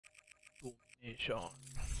Shot.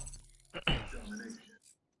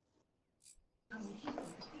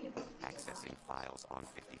 Accessing files on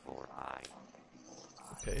 54i.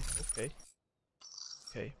 Okay, okay.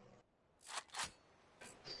 Okay.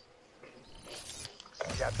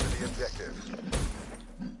 Capture the objective.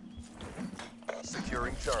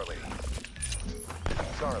 Securing Charlie.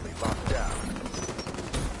 Charlie locked down.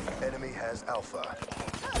 Enemy has Alpha.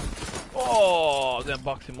 Oh, I'm gonna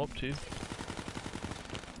box him up too.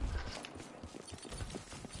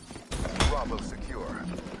 Bravo secure.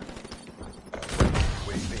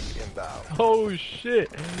 UAV inbound. Oh shit!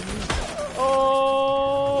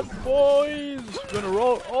 Oh boys, gonna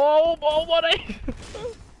roll. Oh, what a!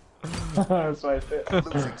 That's why I said.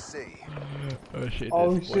 Losing C. Oh shit!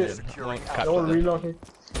 Oh this shit! Securing Don't Alpha. reload.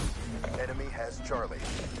 Enemy has Charlie.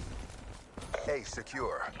 A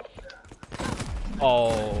secure.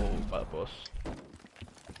 Oh, bad boss.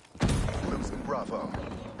 Losing Bravo.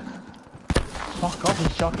 Fuck off, you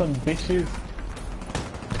shotgun bitches.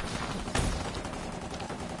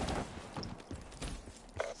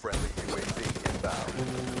 Friendly UAV inbound.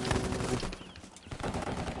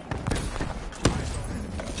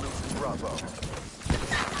 Losing Bravo.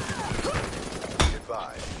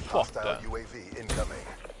 Advise. Hostile that. UAV incoming.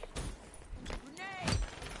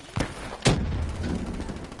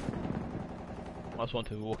 I just want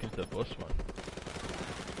to walk into the bus, man.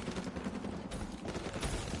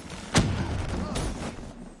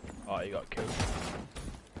 Oh, you got killed.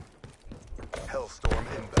 Hellstorm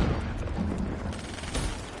inbound.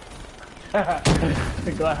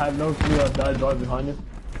 The guy had no clue I died right behind him.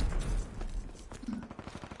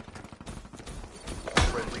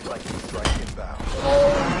 Friendly lightning strike inbound.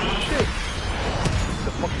 Oh shit!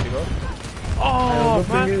 The fuck did you go? Oh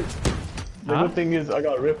man! The good thing is I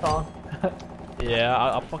got ripped on. Yeah,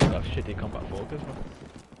 I fucking got shitty combat focus, man.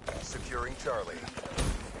 Securing Charlie.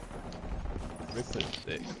 Ripper's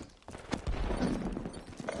sick.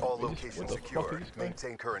 All What the locations fuck secured. is this guy?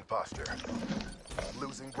 Maintain current posture.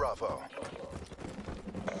 Losing Bravo.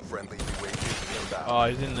 Friendly UAV inbound. Oh,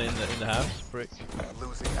 he's in the house, prick.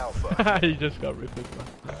 Losing Alpha. He just got ripped,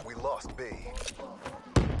 man. We lost B.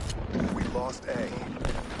 We lost A.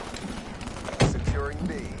 Securing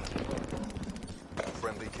B.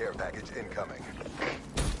 Friendly care package incoming.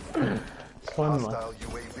 It's fun, man. Hostile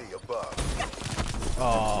UAV above.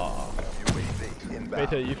 Oh. UAV inbound.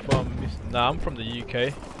 Peter, you from? Nah, I'm from the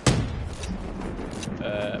UK.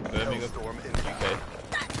 Birmingham, Hellstorm UK. inbound.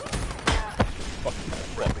 Fuck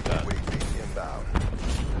Friendly that. UAV inbound.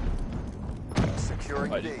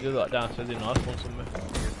 Securing I B. just do that downstairs in nice one somewhere.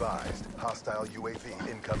 Be advised. Hostile UAV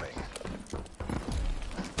incoming.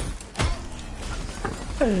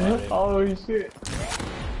 Oh shit.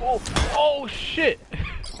 Oh shit!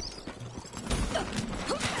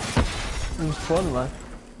 It's fun, man.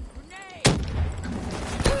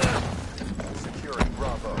 Securing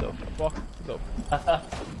Bravo. The fuck?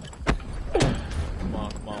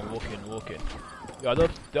 Come on, walk in. Yeah, they're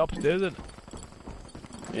upstairs, isn't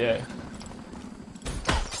it? Yeah.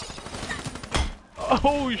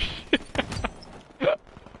 Oh shit!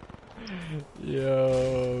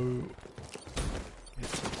 Yo.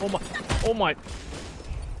 Oh my.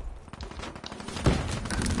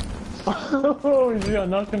 Oh shit, I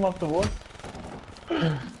knocked him off the wall.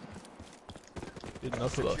 Did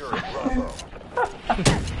enough of that. Securing Bravo.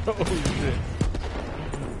 Oh shit.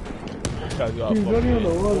 This guy's got a He's running on the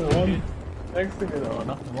fucking- wall and one. Next thing you know, I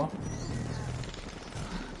knocked him off.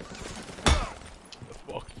 The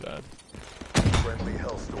fuck, man. Friendly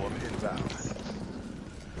Hellstorm inbound.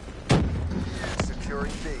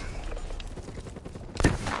 Securing B.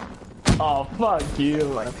 Oh fuck you,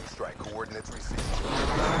 man. Lightning strike coordinates received.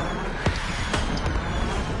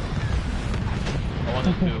 I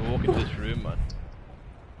wanted to walk into this room, man.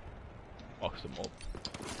 Box them up.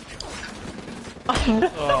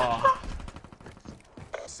 Oh.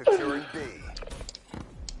 Securing B.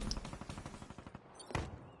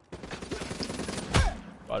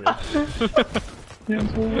 Buddy.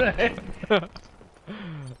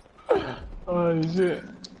 Oh shit.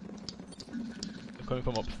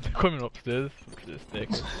 They're coming upstairs to the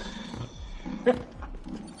staircase.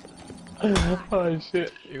 Oh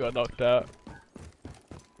shit. You got knocked out.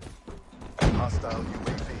 Hostile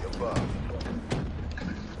UAV above.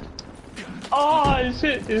 Oh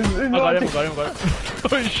shit. I got him.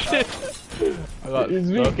 Oh shit. I got It's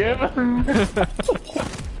me, stuck. Kevin.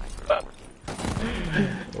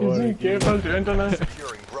 It's me, Kevin, to internet.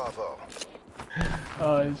 Securing Bravo.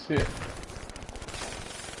 Oh shit.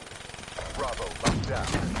 Bravo locked down.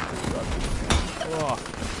 Oh,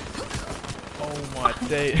 oh my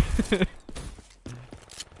day.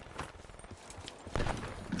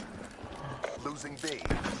 Losing B.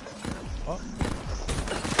 What?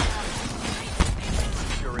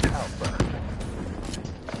 Securing Alpha.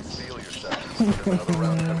 Steel yourself. There's another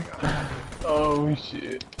round coming up. Oh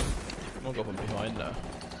shit. I'm gonna go from behind now.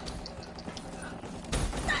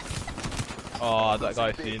 Oh, that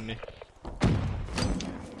guy's seen me.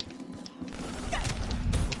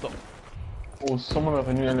 What's up? Oh, someone have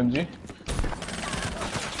a new LMG.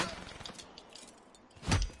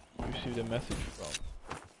 Received a message from.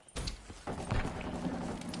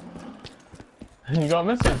 You got a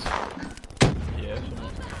message? Yeah,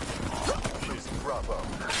 someone. Losing Bravo.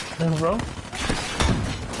 Yeah, bro.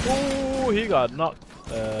 Oh, he got knocked.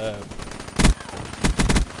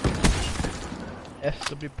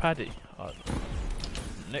 SW Paddy.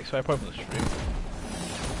 Next fight probably on the stream.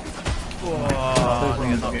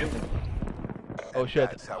 Oh shit,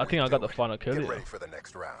 I think I got the final kill Get here. ready for the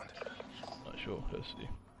next round. Not sure, let's see.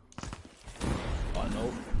 Oh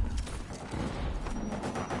no.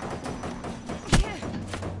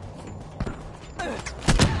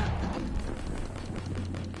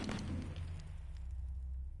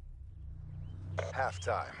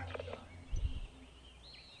 Halftime.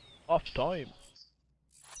 Off time.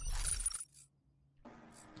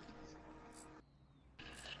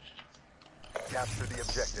 Capture the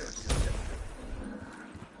objectives.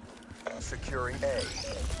 Securing A.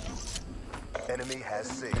 Enemy has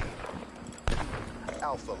C.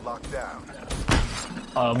 Alpha locked down.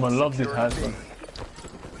 I'm gonna love this house, man.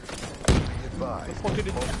 Be advised.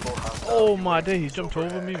 Multiple hostile Oh my day, he UAVs jumped over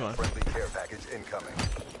overhead. me, man. Friendly care package incoming.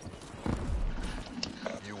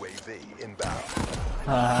 UAV inbound.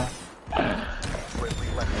 Friendly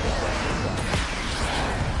electrical.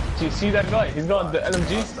 Do you see that guy? He's got the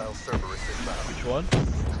LMG. Hostile Cerberus inbound. Which one?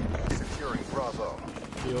 Securing Bravo.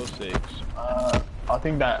 PO6. I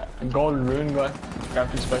think that gold rune guy.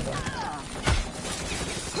 Captain Splitter.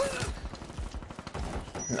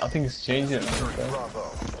 I think it's changing it. Securing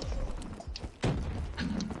Bravo.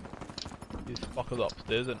 These fuckers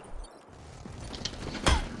upstairs, isn't it?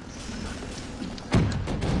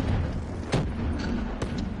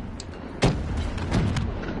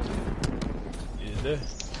 Is there?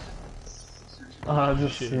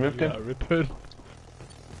 Just Shit, ripped you him. got ripped.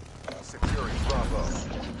 Securing Bravo.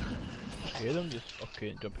 Hear them just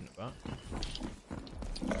fucking jumping about.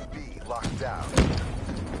 B locked down.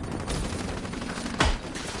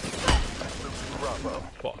 Losing Bravo.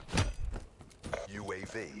 Fuck that.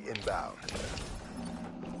 UAV inbound.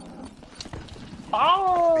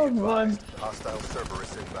 Oh Be man. advised, hostile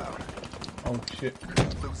Cerberus inbound. Oh shit.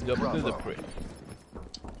 Losing He's upstairs a Bravo. prick.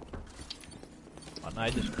 And I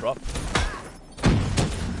just dropped.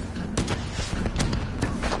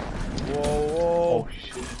 Whoa, whoa. Oh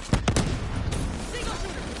shit.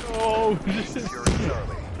 Oh shit. Securing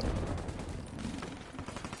Charlie.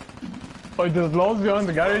 Oh, there's loads behind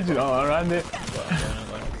the garage. Oh, around it. Be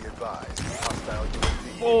advised, hostile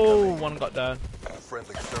UAV Oh, incoming. one got down.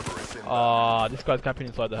 Friendly Cerberus inbound. Ah, this guy's camping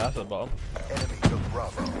inside the house at the bottom. Enemy took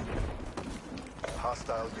Bravo.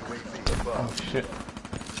 Hostile UAV Oh above. shit.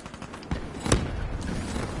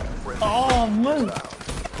 Friendly Oh man. inbound.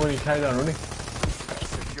 When he carried on running.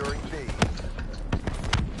 Securing B.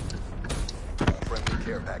 Friendly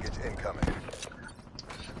care package incoming.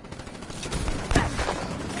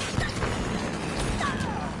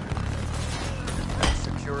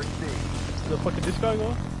 Securing B. Where the fuck did this guy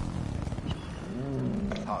go?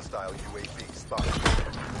 Hostile UAV spotted.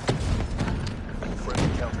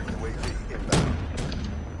 Friendly counter UAV inbound.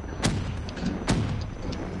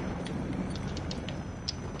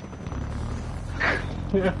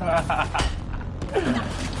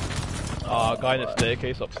 Ah, guy in the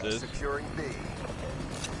staircase upstairs. Securing B.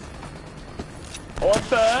 What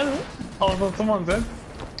the hell? Oh, so someone said.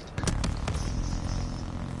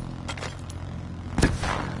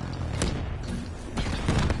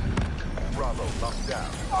 Bravo locked down.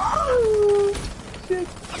 Oh shit.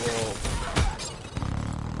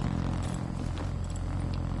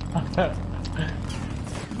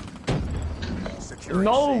 Securing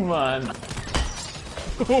No C. man.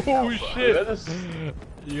 Oh shit! Let us-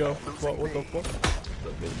 Yo, what the fuck?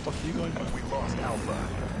 Where the fuck are you going, man? We lost Alpha.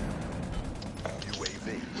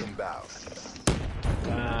 UAV inbound.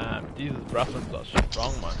 Damn, these Brassens are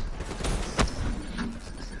strong, man.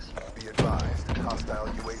 Be advised, hostile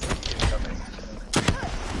UAV incoming.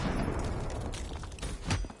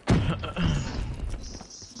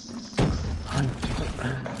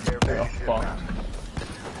 Care Oh package fuck. inbound.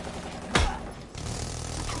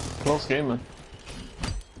 Close game, man.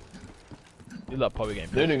 These are probably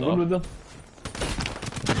getting They're pissed doing good off. with them.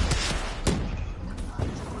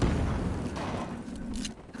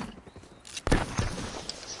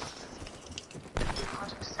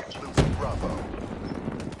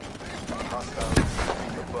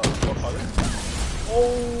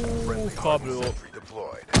 Oh, Friendly car hardened blew up. sentry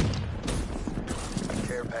deployed.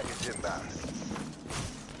 Care package inbound.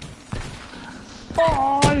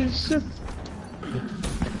 Oh shit!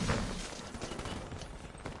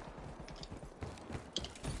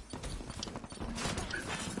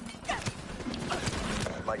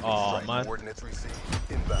 Lightning Aw, strike man. coordinates received.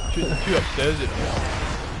 Inbound. Two upstairs, you know.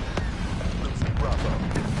 Losing Bravo.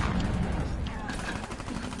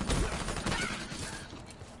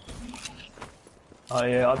 Oh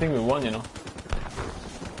yeah, I think we won, you know.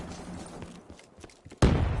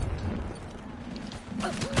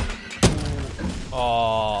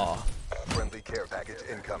 Oh, Friendly care package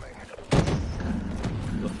incoming.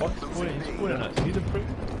 the fuck is pulling? He's pulling that. See the prick?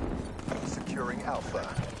 Securing Alpha.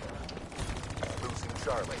 Losing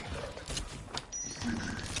Charlie.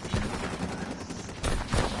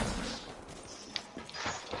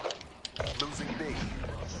 Losing B.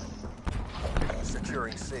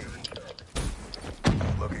 Securing C.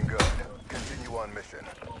 Looking good. Continue on mission.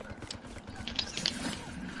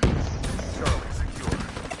 Charlie secure.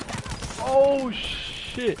 Oh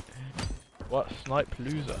shit! What snipe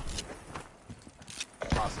loser?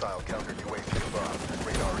 Hostile counter UAV above.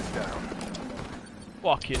 Radar is down.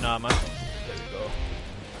 Fuck it now, man. There we go.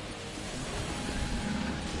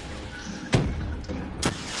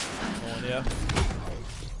 No one here.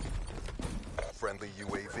 Friendly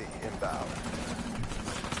UAV inbound.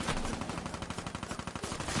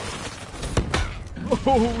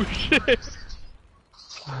 Oh shit!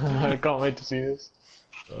 I can't wait to see this.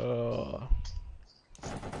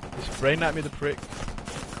 He's spraying at me, the prick.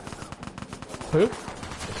 Who?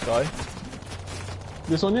 This guy.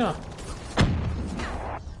 This one, yeah.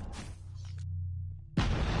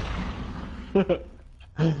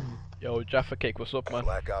 Yo, Jaffa Cake, what's up, man?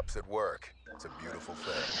 Black Ops at work. It's a beautiful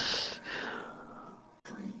thing.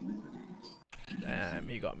 Damn,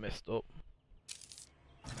 he got messed up.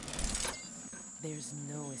 There's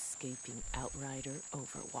no escaping Outrider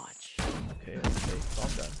Overwatch. Okay, calm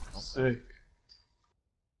down. Sick.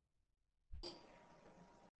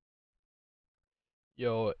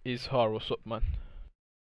 Yo, Ishar, what's up, man?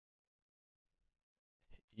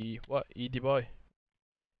 What? Dubai?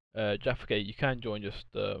 Jaffa Cake, you can join, just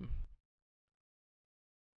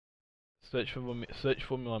search for me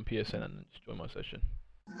on PSN and just join my session.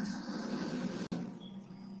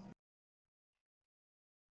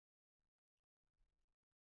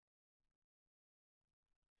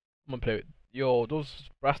 I'm gonna play with. Yo, those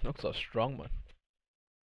brass knuckles are strong, man.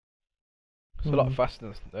 It's a lot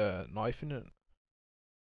faster than knife, isn't it?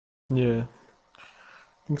 Yeah.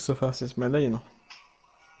 I think it's the fastest melee, you know.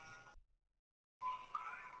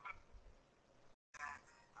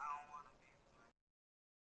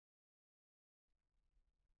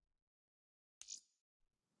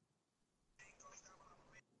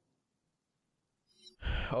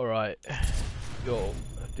 Alright. Yo,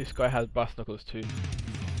 this guy has brass knuckles too.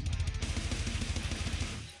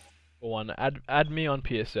 Go on, add me on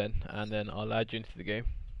PSN and then I'll add you into the game.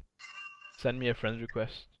 Send me a friend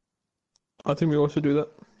request. I think we also do that.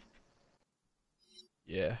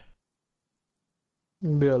 Yeah.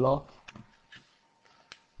 It'll be a laugh.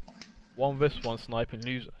 1v1 sniping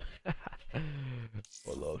loser.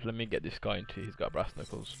 Hold up, let me get this guy into. He's got brass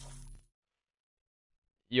knuckles.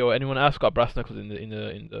 Yo, anyone else got brass knuckles in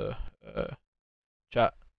the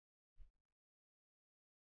chat?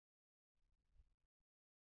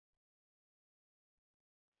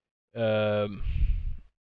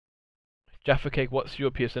 Jaffa Cake, what's your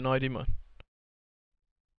PSN ID, man?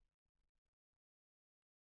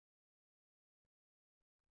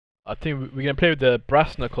 I think we're gonna play with the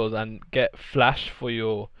brass knuckles and get flash for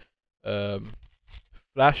your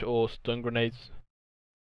flash or stun grenades.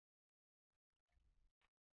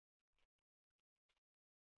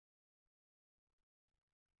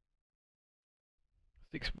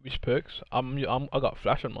 Which perks? I got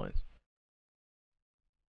flash on mine.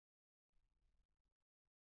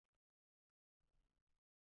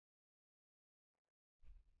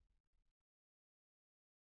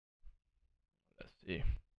 Let's see.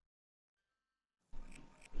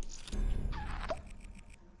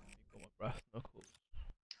 Got my brass knuckles.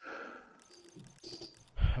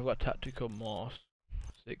 I've got tactical mask,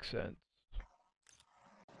 6 cents.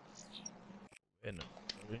 Awareness.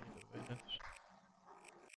 I really need awareness.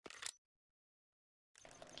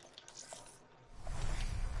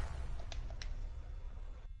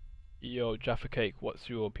 Yo, Jaffa Cake, what's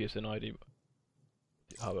your PSN ID?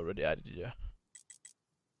 I've already added it, yeah.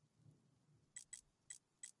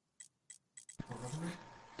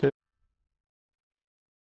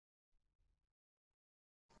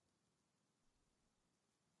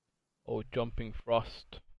 Oh, Jumping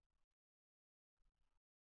Frost.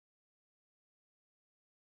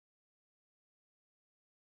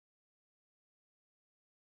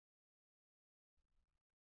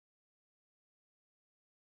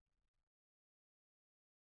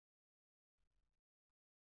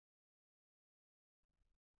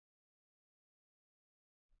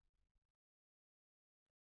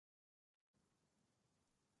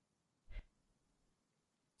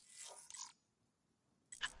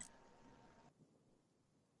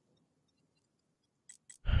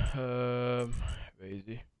 Where is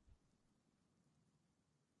he?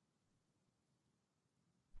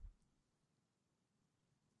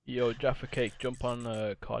 Yo, Jaffa Cake, jump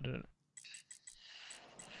on Cardinal.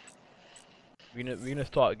 We're gonna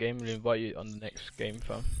start a game. We'll invite you on the next game,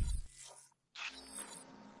 fam.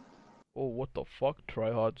 Oh, what the fuck?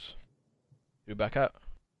 Tryhards. You back out?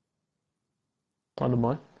 I don't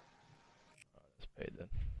mind. Let's pay then.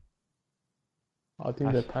 I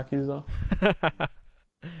think the packies are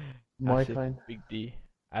my Massive, kind. Big D,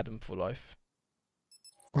 Adam for life.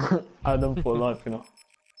 Adam for life, you know.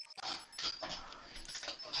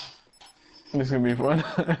 This is gonna be fun.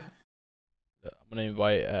 I'm gonna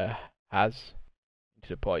invite Haz into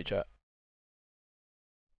the party chat.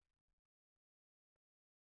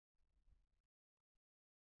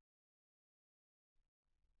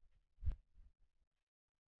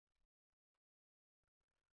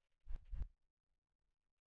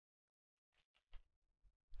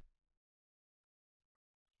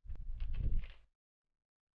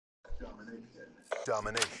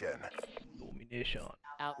 Domination. Domination.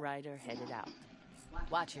 Outrider headed out.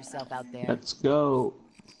 Watch yourself out there. Let's go.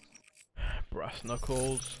 Brass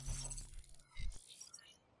knuckles.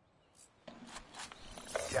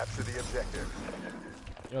 Capture the objective.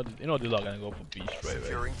 You know they're not gonna go for B straight away.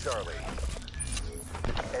 Securing Charlie.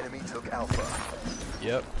 Enemy took Alpha.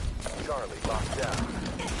 Yep. Charlie locked down.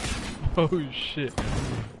 Oh shit.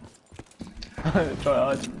 Try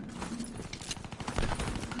hard.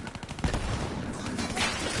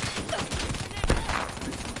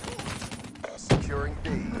 Securing B.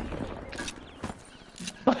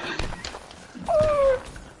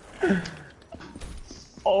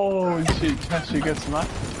 Oh shit, Chester gets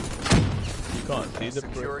smacked. You can't see the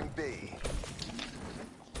Securing B.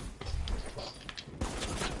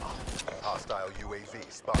 Hostile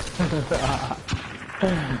UAV spotted.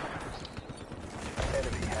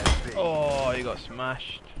 Enemy has B. Oh, he got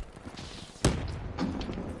smashed.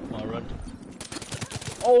 My run.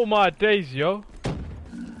 Oh my days, yo.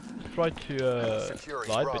 Tried to Securing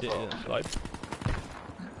slide, but it Bravo. didn't slide.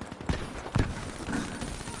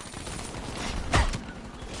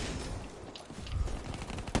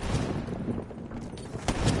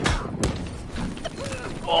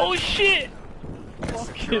 Oh shit!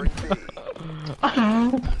 Securing B.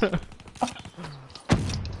 Oh shit!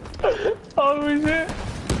 Oh man.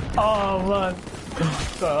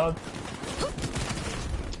 God.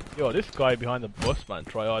 Yo, this guy behind the bus, man,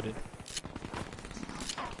 try harding.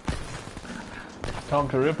 Time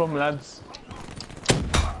to rip them, lads.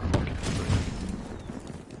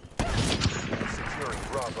 Securing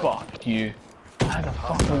Bravo. Fuck you. How the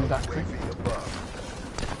fuck was that quick? UAV above.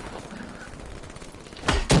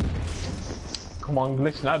 Come on,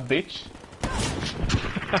 glitch that bitch.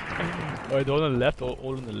 Oh, they're all on the left, all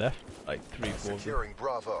on the left. Like 3, 4 of them. Securing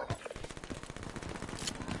Bravo.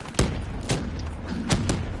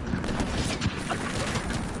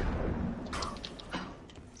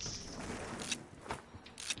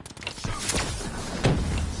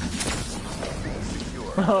 B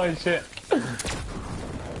secure. Oh shit. Okay,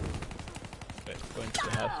 going to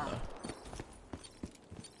the house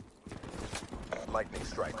Lightning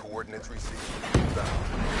strike coordinates received. Inbound.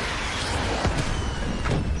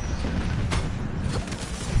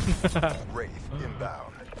 Wraith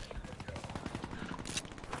inbound.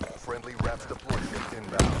 Friendly Raps deployment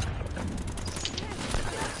inbound.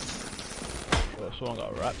 now. Oh, someone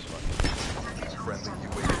got rats, man. Friendly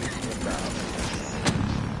UAV inbound.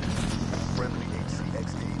 Friendly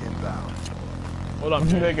HCXD inbound. Hold on,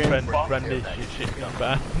 They're getting fucked. friendly shit got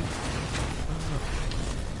banned.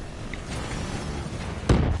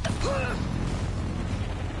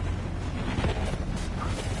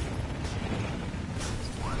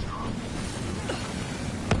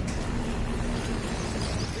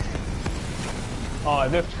 Oh,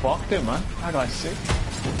 they fucked it, man. That guy's sick.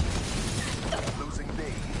 Losing B.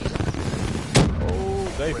 Oh,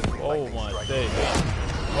 they. Oh my days.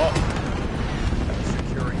 What?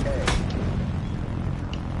 Securing A.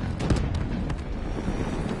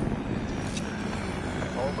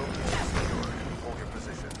 All locations secured. Hold your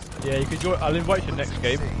positions. Yeah, you can join. I'll invite you next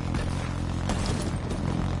game. C.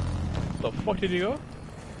 The fuck did he go?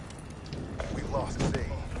 We lost C.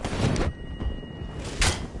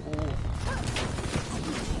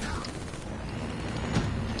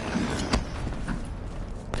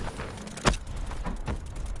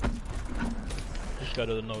 This guy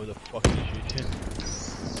doesn't know where the fuck he's shooting.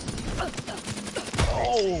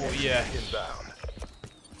 Oh yeah. Inbound.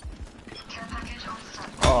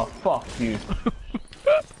 Oh, fuck you.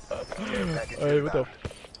 Care package Hey, what the inbound.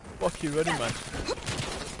 fuck you running, man?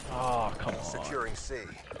 Ah, come on. Securing C.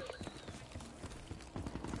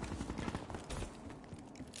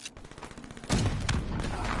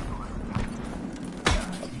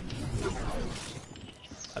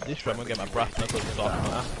 At this rate, I'm gonna get my brass knuckles and start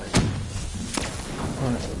from that.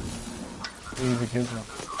 Easy kills, man.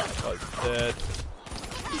 Oh, dead.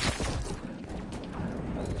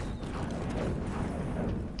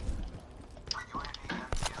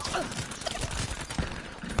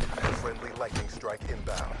 Friendly lightning strike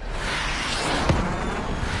inbound.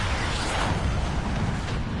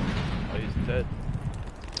 Oh, he's dead.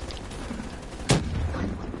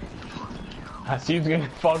 I see you getting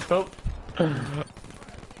fucked up.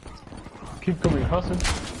 Keep coming across him.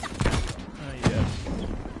 Yes.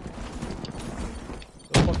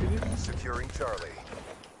 The fuck is it? Securing Charlie.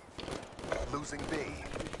 Losing B.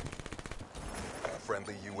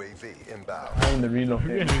 Friendly UAV inbound. I'm in the reload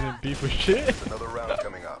We're here. gonna be for shit. There's another round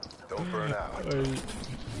coming up. Don't burn out.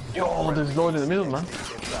 Yo, there's load in the middle, man.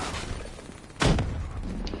 Inbound.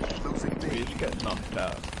 Losing B. He's getting knocked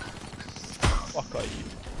out. Fuck are you?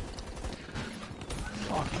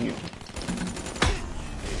 Fuck you.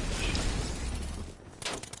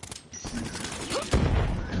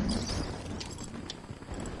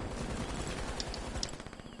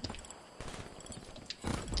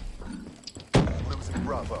 Losing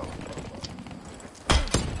Bravo.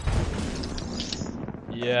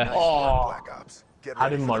 Yeah. Oh, Black Ops. Get had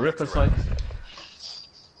ready him for my the ripper next round. sights.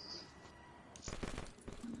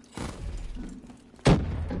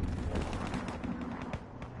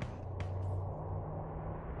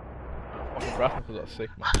 Fucking brass knuckles are sick,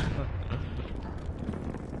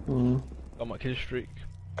 man. Got my kill streak.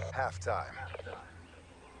 Halftime.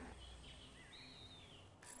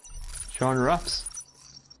 Sean Raps.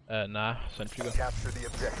 Nah, sentry gun. Capture the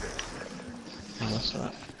objective. That's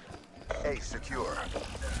right. A secure.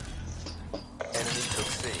 Enemy took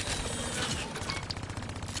C.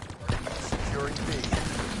 Securing B.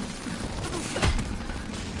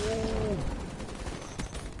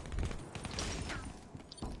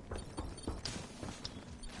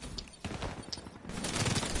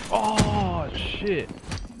 Oh shit!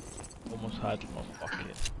 Almost had my fucking.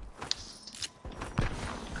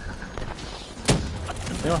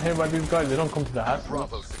 You don't hear about these guys, they don't come to the house.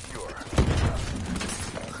 Bravo secure.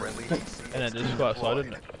 Friendly AC. And then they just go outside,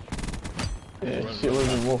 isn't it? Yeah, shit would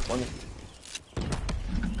have been more funny.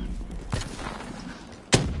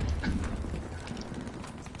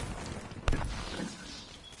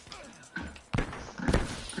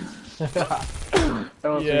 That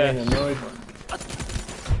was Yeah. getting annoyed, man.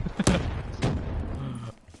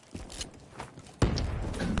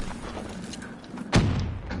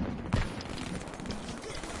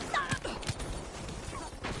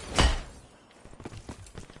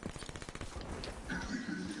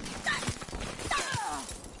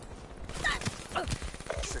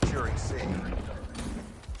 Securing C.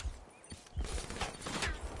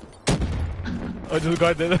 Oh, there's a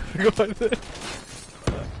guy there. There's a guy there.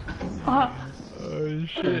 Oh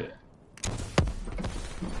shit.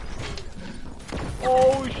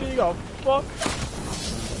 Oh shit, you got fucked.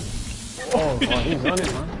 Oh, he's on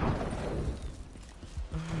it, man.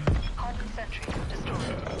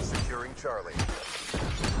 Securing Charlie.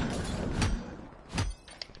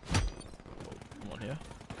 Come on here.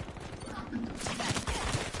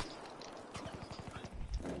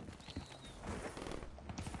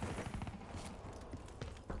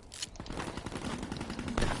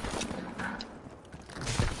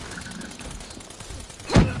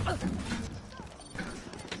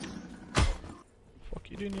 Fuck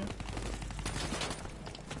you doing here?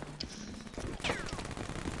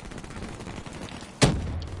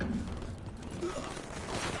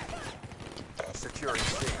 Securing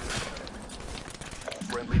C.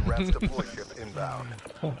 Friendly Raps deploy ship inbound.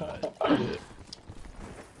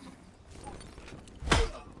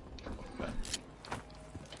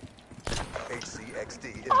 HCXD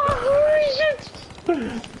inbound. Oh shit!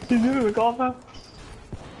 He's in the golfer.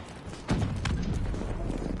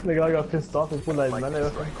 The guy got pissed off and put like Lightning melee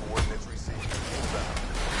strike weapon. coordinates received inbound.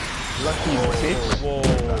 Lucky bitch. Whoa.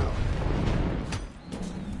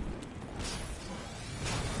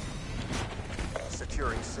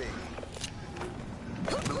 Securing C.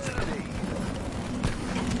 Losing D.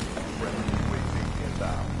 Friendly UAV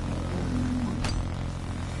inbound.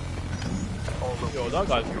 All Yo, locations that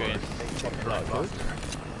guy's secured. getting Maintain fucking current loud, roster.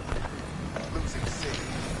 Losing C.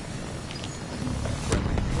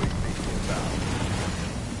 Friendly UAV inbound.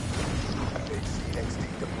 HCXD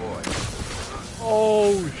deployed.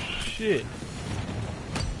 Oh shit.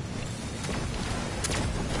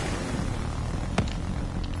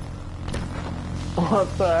 What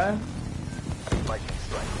the heck? Lightning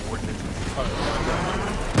strike coordinates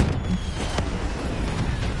received.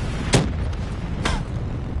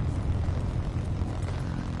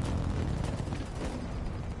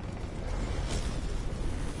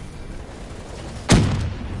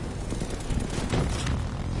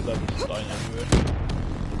 dying everywhere.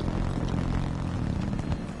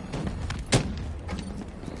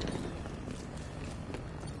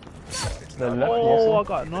 Oh, I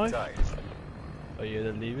got a knife. Oh yeah,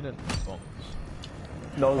 they're leaving it.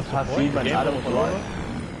 Those Hasib and Adam for life.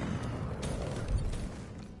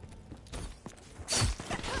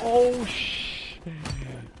 Oh shh!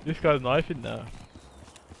 This guy's knifing now.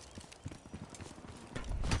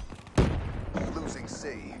 Losing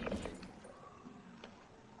C.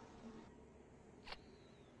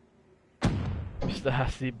 Mr.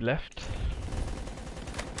 Hasib left.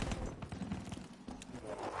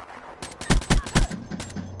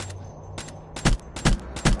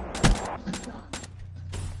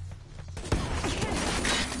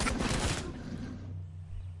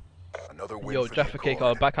 Yo, Jaffa Cake,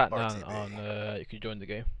 I'll back out now on you can join the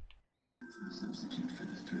game.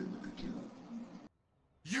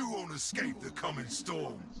 You won't escape the coming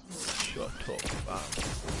storm. Shut up, fam.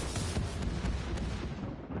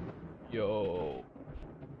 Yo.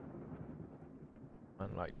 Man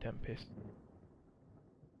like Tempest.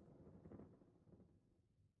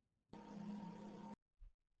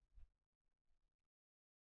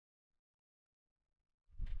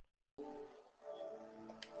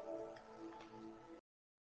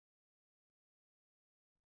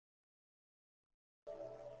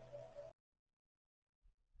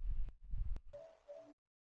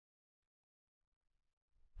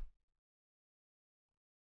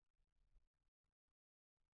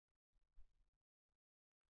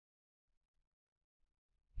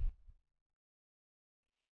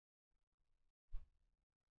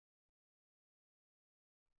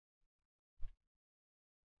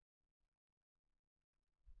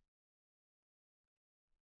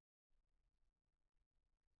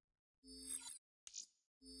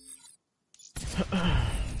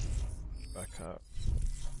 Back up.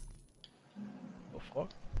 Oh fuck.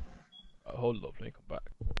 Hold up, let me come back.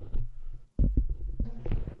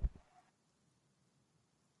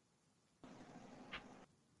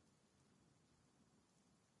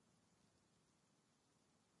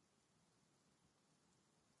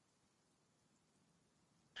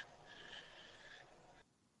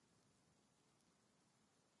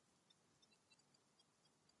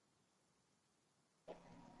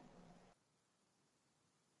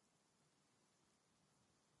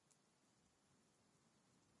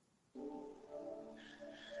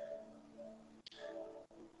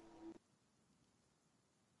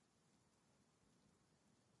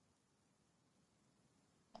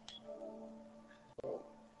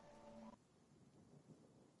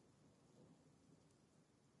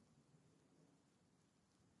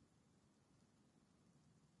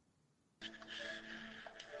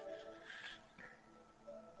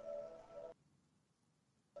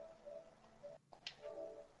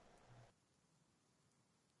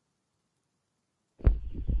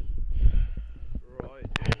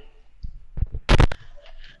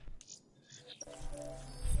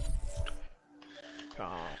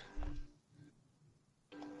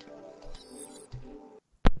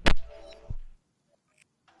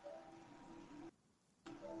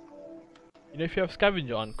 You know, if you have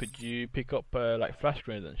scavenger on, could you pick up like flash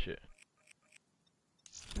grenades and shit?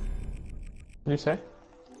 You say?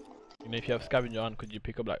 You know, if you have scavenger on, could you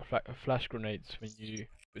pick up like flash grenades when you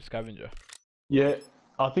with scavenger? Yeah,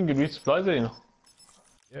 I think it resupplies it, you know.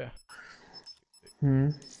 Yeah. Hmm.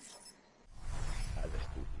 Let's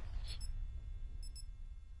do this.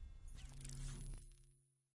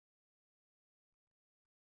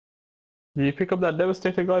 Did you pick up that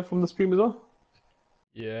Devastator guy from the stream as well?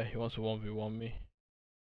 Yeah, he wants to 1v1 me.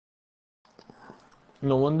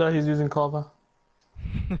 No wonder he's using cover.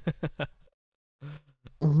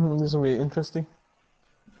 This will be interesting.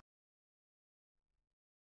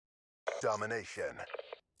 Domination.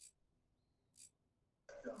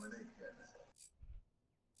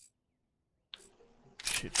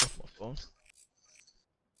 Shit, off my phone.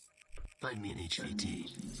 Find me an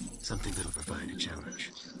HVT. Something that'll provide a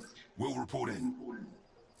challenge. We'll report in.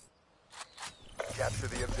 Capture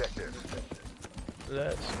the objective.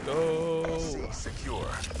 Let's go. C secure.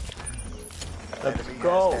 Let's Enemy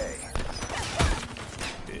go. has A.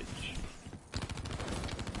 Bitch.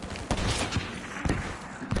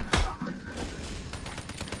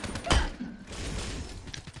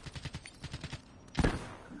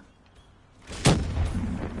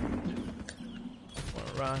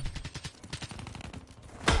 Wanna run?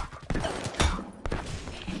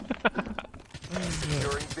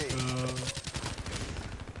 Securing B.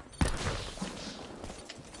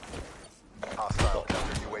 Hostile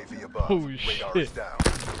counter UAV above. Oh, Radar shit. is down.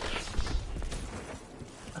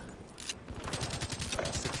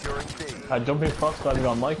 Securing B. Jumping frost guy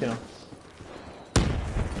got Mike, you know.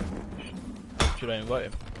 Should I invite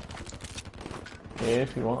him? Yeah,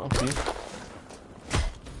 if you want, please.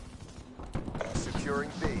 Securing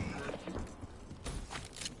B.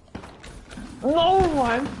 No,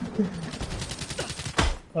 man!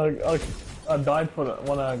 I died for that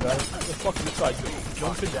one of our guys. What the fuck is this guy doing?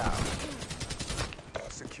 Jumping down.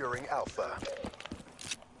 Securing Alpha.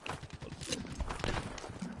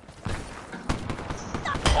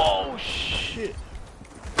 Oh shit!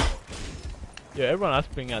 Yeah, everyone else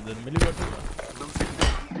being at the melee weapon. Losing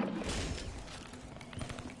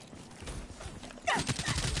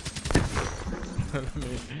B.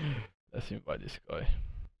 Let's invite this guy.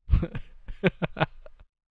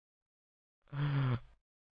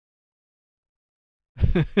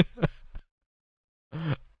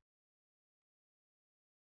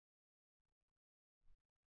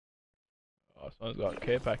 Oh, someone's got a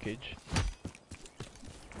care package.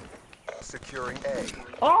 Securing A.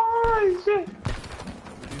 Oh, shit!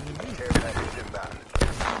 Care package inbound.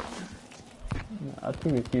 I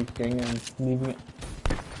think we keep going and leaving it.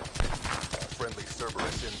 Friendly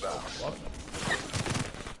Cerberus inbound. What?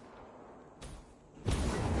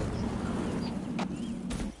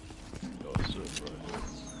 Your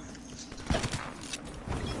Cerberus.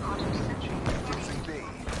 Losing B.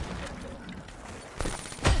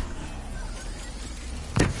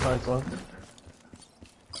 Nice one.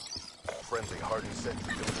 Friendly hardened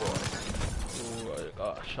sentry deployed. Oh, I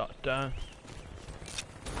got shot down.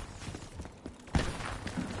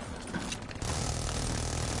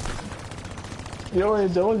 Yo, hey,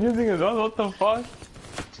 Joel using his own, what the fuck?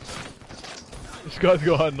 This guy's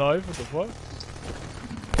got a knife, what the fuck?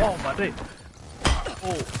 Oh, my dick.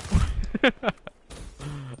 Oh.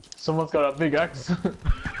 Someone's got a big axe.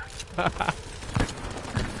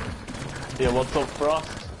 Yeah, what's up,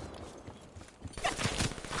 Frost?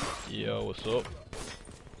 Yo, what's up?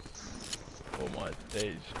 Oh my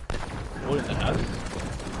days. What in the house?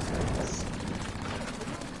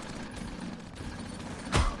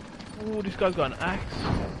 Oh, this guy's got an axe.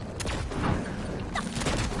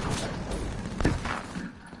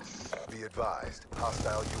 Be advised.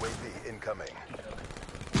 Hostile UAV incoming.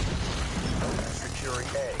 Securing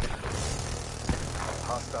A.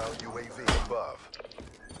 Hostile UAV above.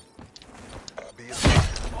 Be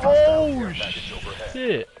advised. Hostile care package overhead.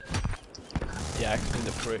 Shit! The axe in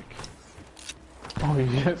the prick. Oh,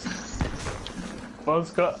 yes. Buzz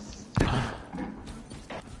cut.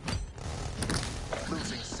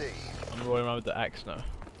 Losing C. I'm rolling around with the axe now.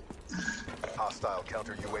 Hostile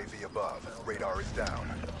counter UAV above. Radar is down.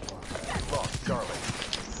 Lost Charlie.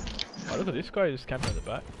 Oh, look at this guy just camping at the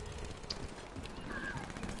back.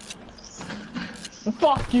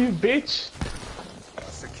 Fuck you, bitch!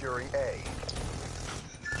 Securing A.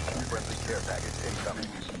 Friendly care package incoming.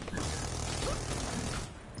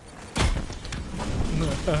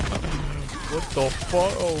 What the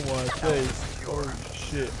fuck? Oh my days. Oh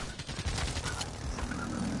shit.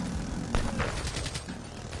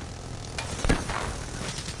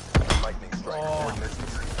 Lightning strike coordinates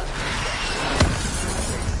received.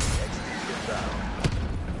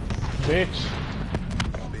 Bitch!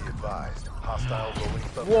 Be advised. Hostile rolling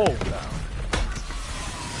thunder Whoa. inbound.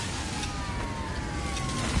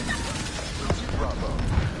 Losing Bravo.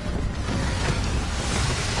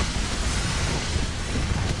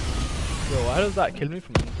 Yo, why does that kill me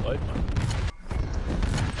from inside, man?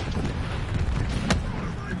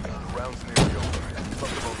 Rounds nearly over. Keep up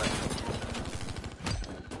the momentum.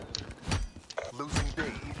 Losing B.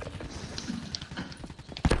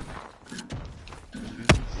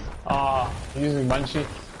 Ah, using Banshee.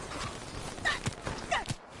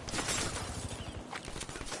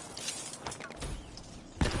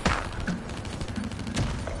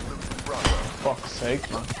 Losing Bravo. Fuck's sake,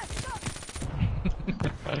 man.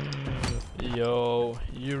 Yo,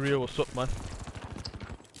 you real, what's up, man?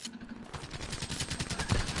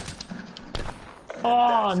 Oh,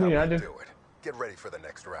 I That's knew how I we did. do it. Get ready for the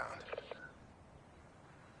next round.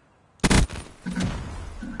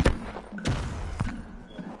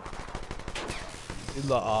 These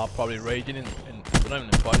lot are probably raging in they're not even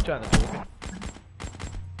in fight chat, they're talking.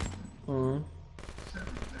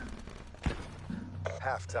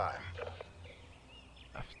 Halftime.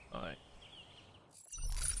 Alright.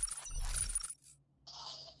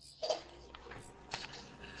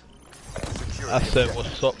 Securing I said,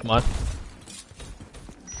 what's up, man?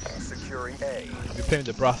 Securing A. We're playing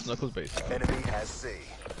the brass knuckles, basically. Enemy has C.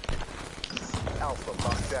 Alpha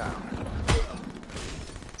locked down.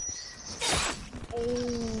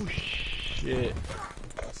 Oh, shit.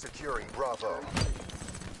 Securing Bravo.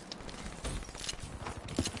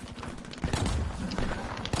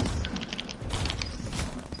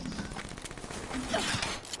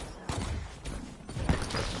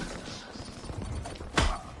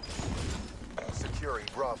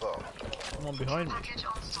 someone behind me.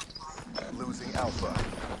 Losing Alpha.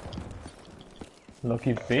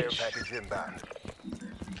 Lucky Care bitch. package inbound.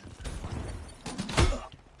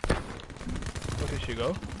 Where did she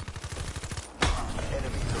go?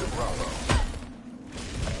 Enemy to Bravo.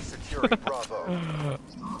 Securing Bravo.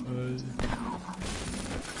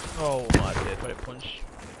 Oh my dear, right punch.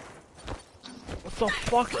 What the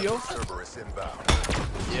fuck, yo? Cerberus inbound.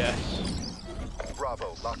 Yes.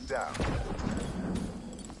 Bravo locked down.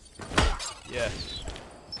 Yes.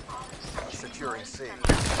 Securing C.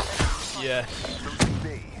 Yes. Losing B.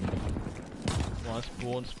 Come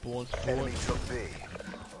on, spawn. Enemy took B.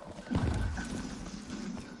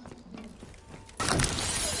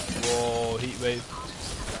 Whoa, heat wave.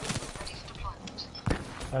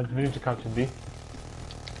 We need to capture B.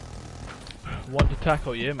 Want to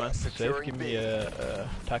tackle, yeah, man. Safe, Securing give B. me a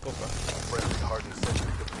tackle for. Friendly hardened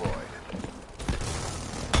sentry deployed.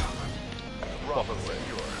 Bravo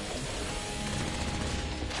secure.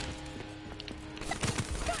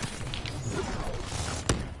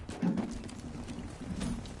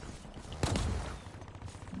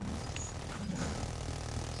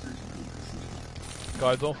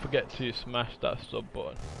 Guys, don't forget to smash that sub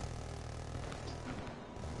button.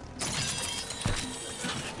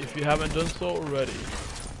 If you haven't done so already.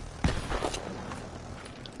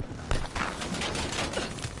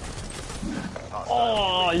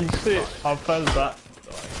 Oh, you see it. I felt that.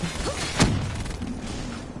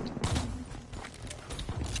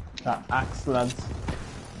 That axe, lads.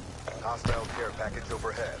 Hostile care package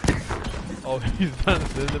overhead. Oh, he's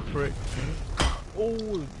dancing, the prick.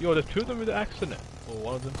 Oh, yo, there's two of them with the axe in it. Or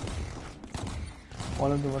one of them.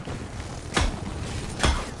 One of the weapons.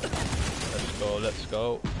 Let's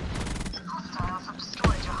go. Hostiles have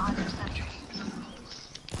destroyed your hardened sentry.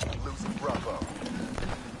 Losing Bravo.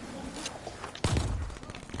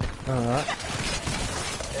 Alright.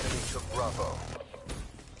 Enemy took Bravo.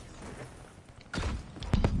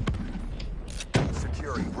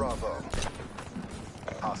 Securing Bravo.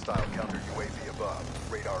 Hostile counter UAV above.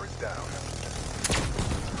 Radar is down.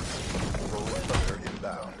 Rolling thunder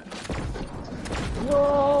inbound.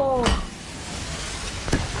 No!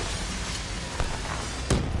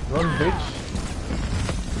 Run, bitch.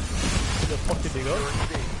 Where the fuck did he go? Securing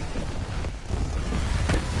B.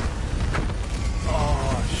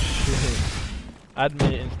 Oh shit. Add me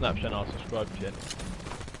in Snapchat and I'll subscribe to you.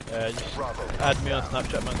 Just Bravo. add me on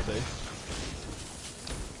Snapchat, man, please.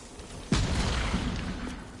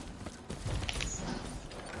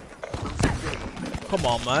 Losing B. Come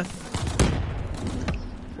on, man.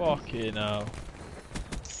 Fucking hell.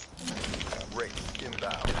 Race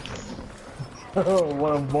inbound. Oh,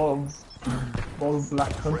 what a bomb. Bomb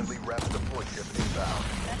black hunt. Friendly Raps deploy ship inbound.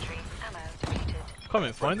 Sentry ammo depleted. Come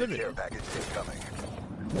and find Friendly them. care package incoming.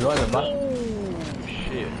 Right at the back. Oh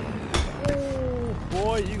shit. Oh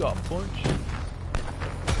boy, you got punched.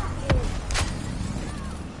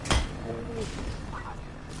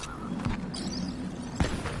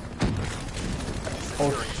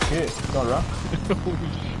 Oh shit, got wrapped. Oh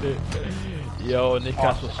shit. Yo,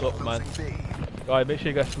 Nikas, what's up, man? Losing B. Guys, make sure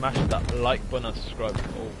you guys smash that like button and subscribe.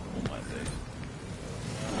 Oh my days.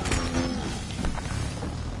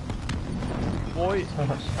 Boy, where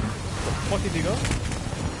the fuck did he go?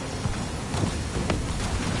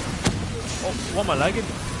 Oh, why am I lagging?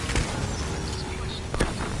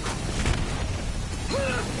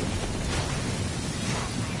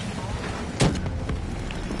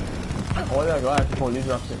 Oh, there I go, I have to pull these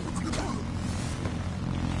wraps in.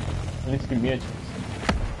 At least give me a chance.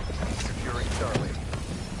 Securing Charlie.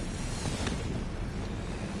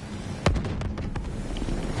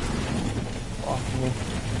 Fuck me.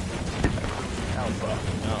 Alpha.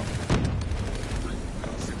 No.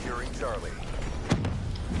 Securing Charlie.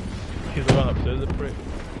 He's going upstairs, the prick.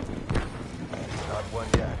 Not one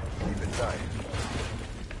yet. Keep it tight.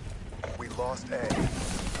 We lost A.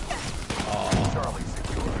 Charlie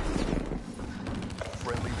secure.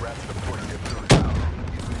 Friendly Raps deploy ship inbound.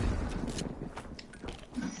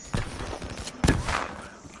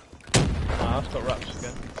 Ah, I've got wraps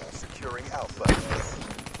again. Securing Alpha.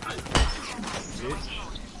 Bitch.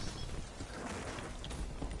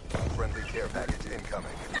 Friendly care package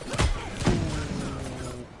incoming.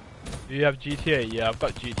 Do you have GTA? Yeah, I've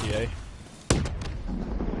got GTA.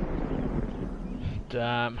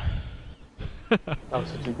 Damn. That was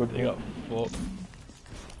such a good They got fucked.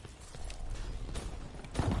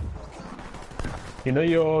 You know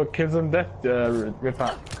your kills and death, rip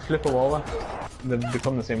out, flip them over, they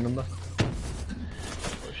become the same number.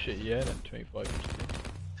 Oh shit, yeah, then 25.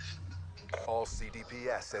 All CDP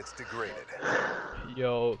assets degraded.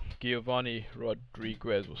 Yo, Giovanni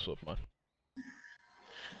Rodriguez, what's up, man?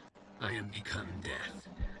 I am become death,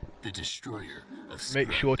 the destroyer of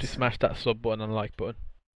Make sure to scrubs. smash that sub button and like button.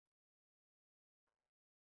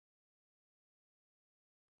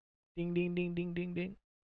 Ding ding ding ding ding ding.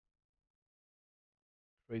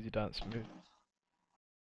 Crazy dance move.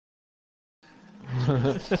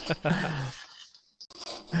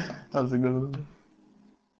 That's a good one.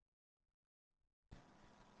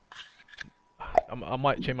 I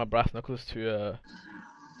might change my brass knuckles to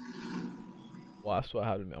what else do I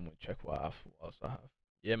have in me? I'm gonna check what else I have.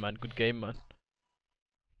 Yeah man, good game man.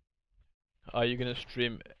 Are you gonna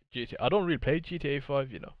stream GTA? I don't really play GTA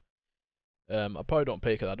 5, you know. I probably don't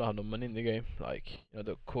play because I don't have no money in the game. Like, you know,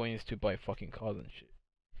 the coins to buy fucking cars and shit.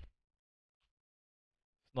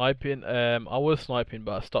 Sniping, I was sniping,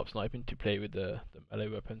 but I stopped sniping to play with the melee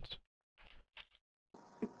weapons.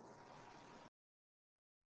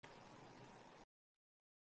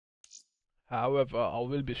 However, I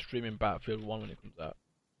will be streaming Battlefield 1 when it comes out.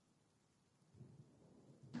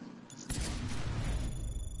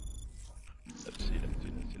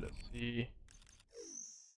 Let's see.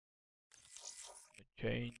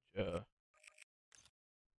 Change, change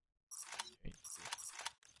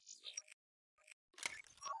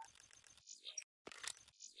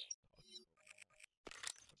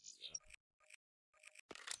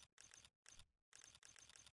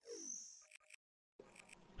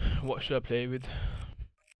what should I play with?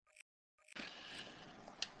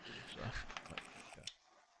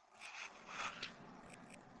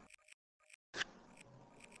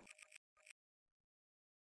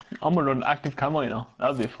 I'm gonna run active camo, you know.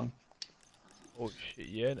 That'd be fun. Oh shit,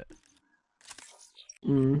 yeah, innit?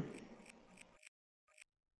 Yeah,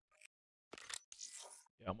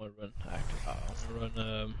 I'm gonna run active. I'm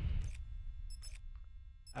gonna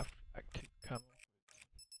run active camo.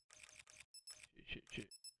 Shit.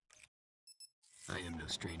 I am no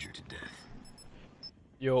stranger to death.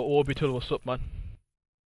 Yo, Orbital, what's up, man?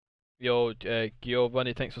 Yo,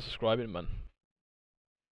 Giovanni, thanks for subscribing, man.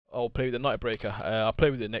 I'll play with the Nightbreaker. I'll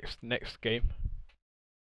play with the next game.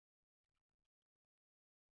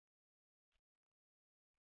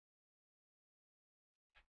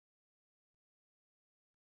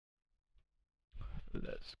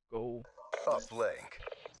 Let's go. Uplink.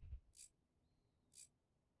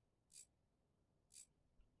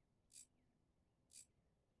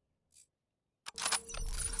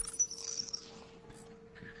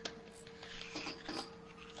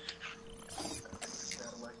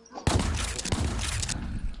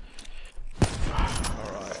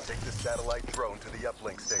 Alright. Take the satellite drone to the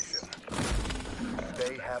uplink station.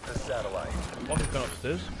 They have the satellite. What is going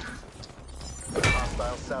upstairs?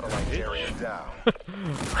 Hostile satellite carrier down.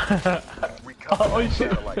 Recover Oh, the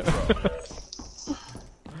shit. satellite drone.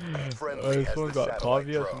 Friendly This has one the got satellite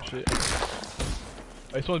Kavia or drone. some shit.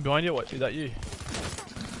 Oh, someone's behind you. What? Is that you?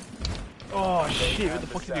 Oh They shit! Where have the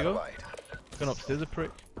fuck did he go? satellite. Going upstairs, a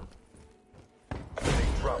prick. They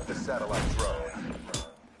dropped the satellite drone.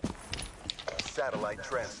 Satellite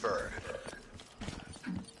transferred.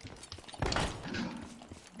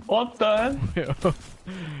 What the hell?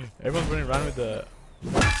 Everyone's running around with the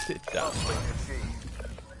sit down. Uplink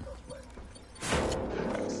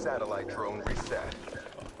achieved. Satellite drone reset.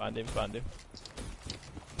 Oh, found him.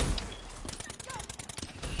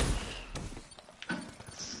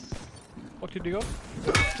 Fuck did he go?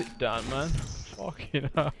 Sit down, man. Fucking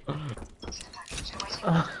hell.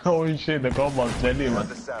 Holy shit, the combo's deadly, On man.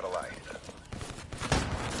 the satellite.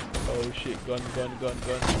 Oh shit, gun.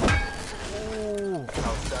 Ooh.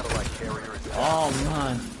 Our satellite carrier is down. Oh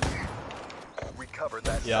man. Recover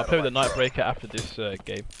that Yeah, I'll play with the satellite Nightbreaker after this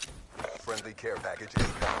game. drone. Friendly care package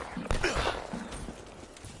incoming.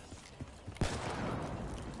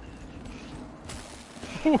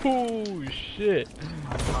 Oh shit.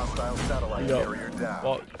 Hostile satellite Yo, carrier down.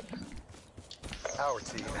 what? Our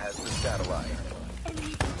team has the satellite.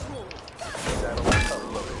 Satellite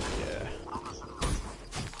uploaded. Yeah.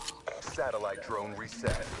 Satellite drone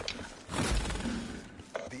reset.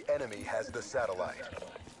 The enemy has the satellite.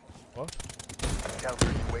 What? Counter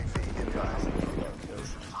UAV inbound.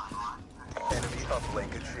 Enemy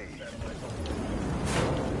uplink achieved.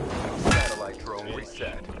 Satellite drone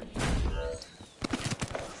reset.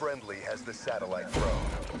 Friendly has the satellite drone.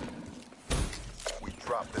 We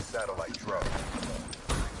dropped the satellite drone.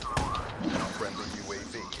 Friendly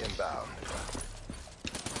UAV inbound.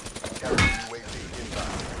 Counter UAV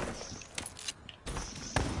inbound.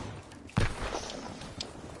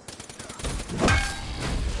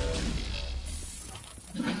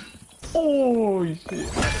 Oh shit.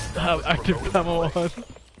 Have active camo on.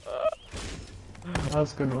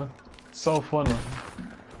 That's a good one. So fun, man.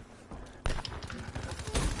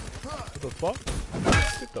 What the fuck?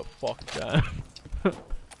 Get the fuck down. Can't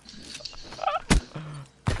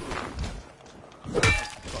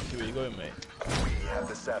see where you're going, mate. We have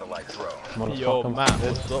the satellite drone. Yo, Motherfucker. Matt,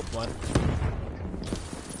 what's up, man?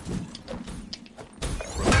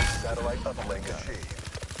 Satellite uplink achieved.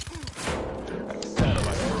 Oh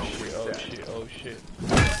Satellite shit, drone oh reset. shit, oh shit.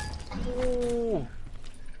 Ooh.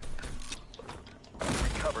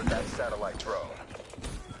 Recovered that satellite drone.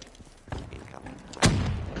 Incoming.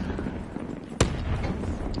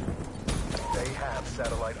 They have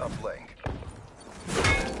satellite uplink.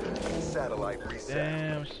 Satellite reset.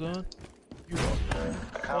 Damn, son. You are.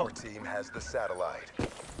 Our team has the satellite.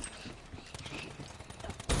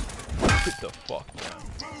 Get the fuck down.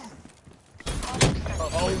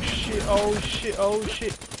 Oh shit, oh shit, oh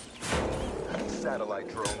shit. Satellite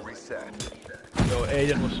drone reset. Yo,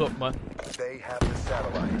 Aiden, what's up, man? They have the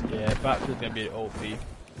satellite. Yeah, Baxter's gonna be the OP.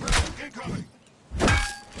 Incoming!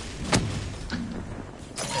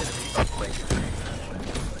 Enemy uplink achieved.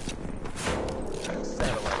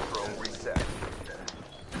 Satellite drone reset.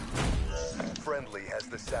 Friendly has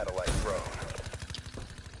the satellite drone.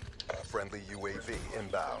 Friendly UAV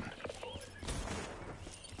inbound.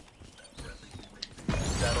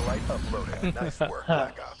 Satellite uploaded. Nice work,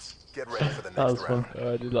 Black Ops. Get ready for the That was next fun. round.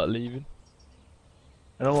 I did like leaving.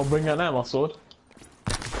 And I'm gonna bring out now my sword.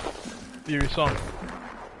 Fury song.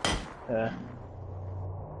 Yeah.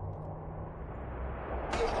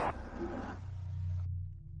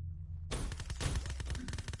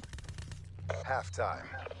 Halftime.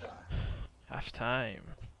 Half time.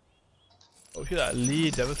 Oh shit, that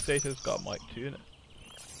lead Devastator's got mic too, innit?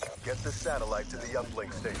 Get the satellite to the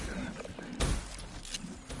uplink station.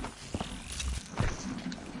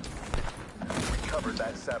 Recovered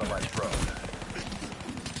that satellite drone.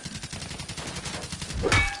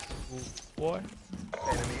 Boy.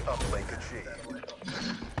 Enemy uplink achieved.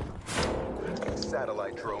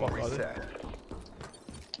 Satellite drone Fuck are they? reset.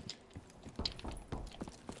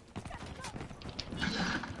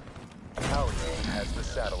 Our team has the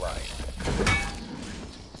satellite.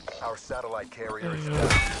 Our satellite carrier is down.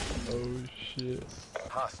 Oh shit.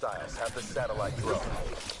 Hostiles have the satellite drone.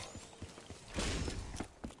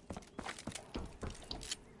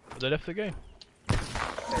 They left the game.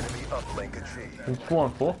 Enemy uplink achieved. It's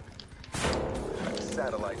 4-on-4.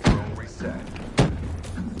 Satellite drone reset.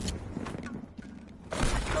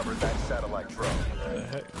 Covered that satellite drone. What the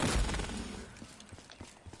heck?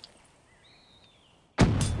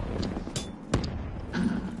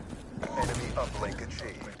 Enemy uplink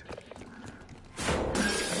achieved.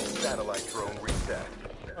 Satellite drone reset.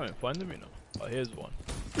 I ain't finding me now. Oh, here's one.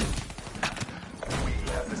 We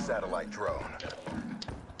have the satellite drone.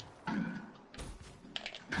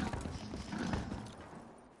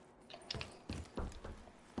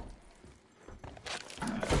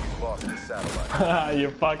 We lost the satellite. You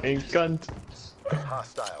fucking cunt.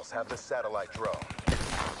 Hostiles have the satellite drone. Be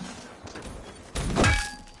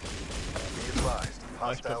advised,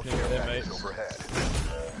 hostile picking care there, package mates.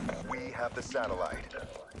 overhead. We have the satellite.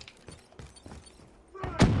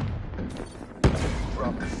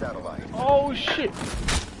 Drop the satellite. Oh shit!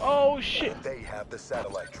 Oh shit! They have the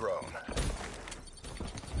satellite drone.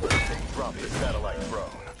 They dropped the satellite drone.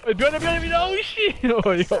 Hey, behind me! Oh shit!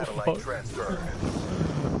 Oh, you got Satellite fucked. transferred.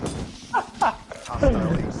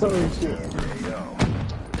 Hostile Oh shit. AO.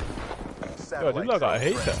 Yo, Satellite this look like a drone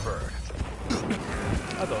hater. transferred.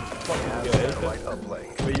 How the fuck Have did you get a satellite hater?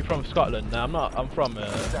 uplink. Where you from? Scotland? Nah, I'm not. I'm from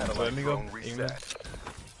Satellite Birmingham, drone England. reset.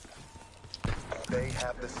 They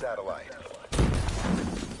have the satellite.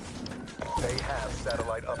 They have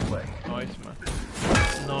satellite uplink. Nice, man.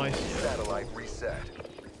 Nice. Satellite reset.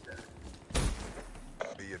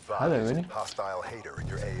 Be Are they advised, really? hostile hater in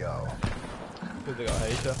your AO. Because they got a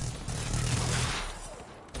hater.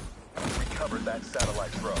 Recovered that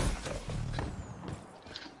satellite drone.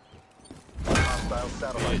 Hostile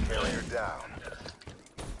satellite carrier down.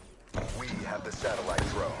 We have the satellite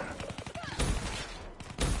drone.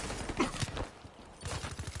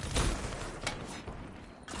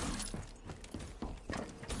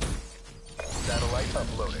 Satellite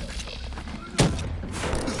uploaded.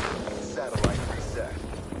 Satellite reset.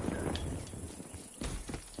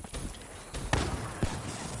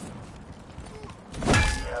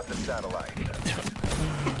 We have the satellite.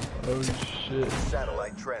 Oh shit.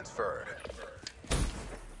 Satellite transferred.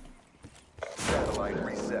 Satellite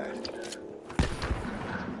reset.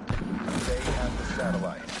 They have the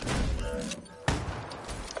satellite.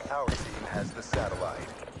 Our team has the satellite.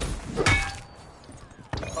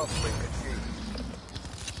 Uplink achieved.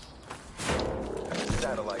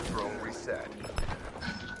 Satellite drone reset.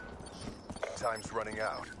 Time's running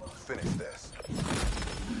out. Finish this.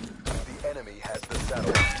 The Enemy has the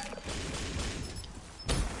satellite.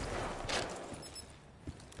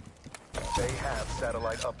 They have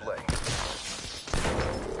satellite uplink.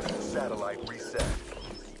 Satellite reset.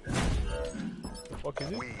 The fuck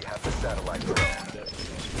is it? We have the satellite drone.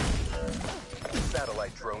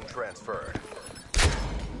 Satellite drone transferred.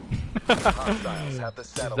 Hostiles have the Is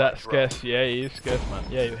satellite that drone. scarce? Yeah, he is scarce, man.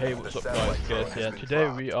 Yeah, hey, what's The up, guys? satellite drone Scarce. has Yeah, been today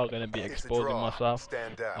dropped. we are gonna be It's a exposing draw. myself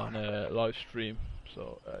Stand down. on a live stream.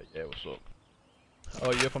 So, yeah, what's up?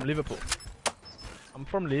 Oh, you're from Liverpool? I'm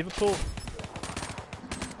from Liverpool.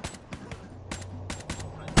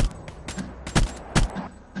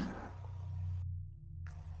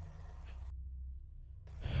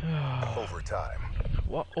 Overtime.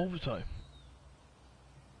 What overtime?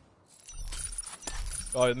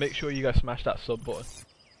 Guys, make sure you guys smash that sub button.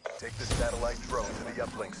 Take the satellite drone to the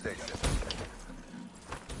uplink station.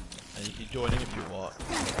 And you can join in if you want.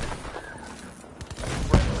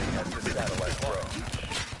 Friendly has the satellite drone.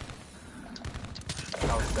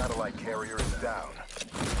 Our satellite carrier is down.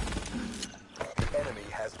 The enemy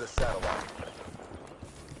has the satellite.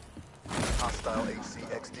 Hostile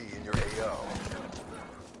HCXD in your AO.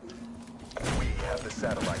 We have the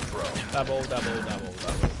satellite drone. Double.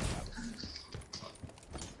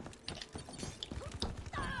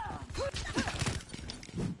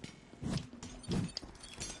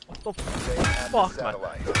 What the They have the fuck, man?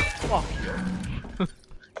 satellite. Fuck you.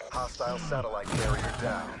 Hostile satellite carrier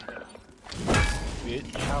down.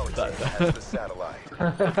 Bitch. Our team has the satellite.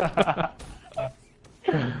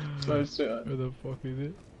 So soon. Where the fuck is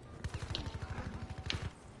it?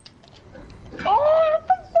 Oh, what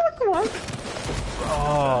the fuck, man?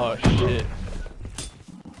 Oh shit.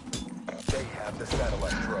 They have the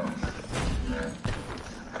satellite drone.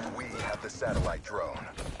 We have the satellite drone.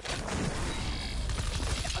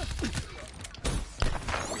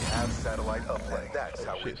 We have satellite uplink. That's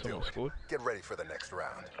how we Shit, do someone it. scored. Get ready for the next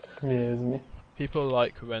round. Yeah, isn't it? People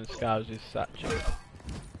like when Scours is satchel.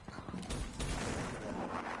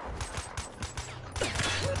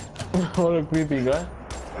 What a creepy guy.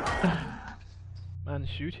 Man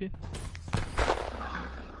shooting.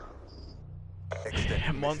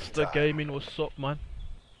 Extended Monster mission time. Gaming, what's up, man?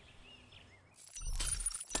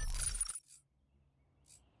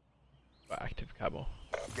 Got active camo.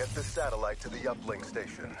 Get the satellite to the uplink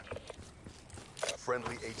station.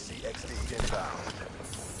 Friendly HCXD inbound.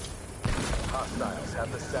 Hostiles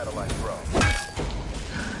have the satellite drone.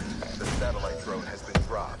 The satellite drone has been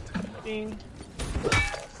dropped. Ding.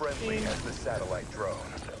 Friendly has the satellite drone.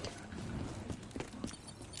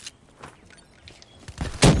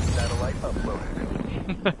 Satellite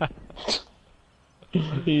uploaded.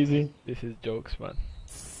 Easy. This is jokes, man.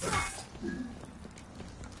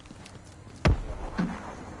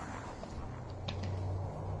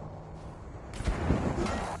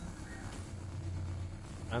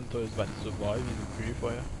 Anto is about to survive, he's a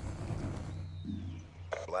purifier.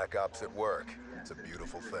 Black Ops at work. It's a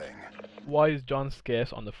beautiful thing. Why is John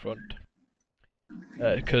Scarce on the front?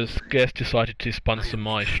 Because Scarce decided to sponsor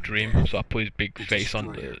my stream, so I put his big face on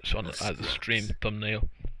the as a stream thumbnail.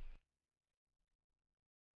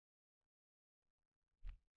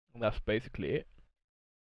 And that's basically it.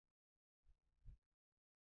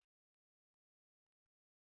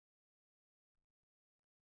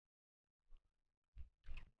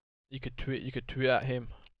 You could tweet at him.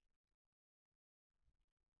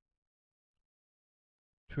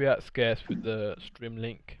 Tweet at Scarce with the stream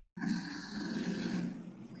link.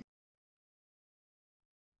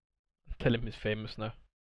 Tell him he's famous now.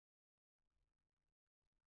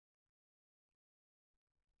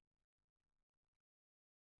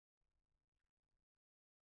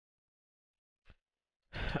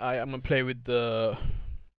 I'm gonna play with the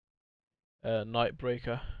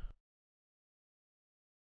Nightbreaker.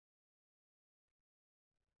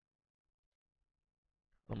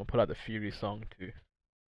 I'm gonna put out the Fury song too.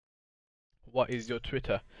 What is your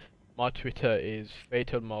Twitter? My Twitter is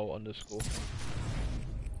fatalmo_.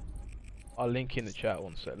 I'll link in the chat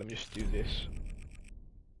one sec. Let me just do this.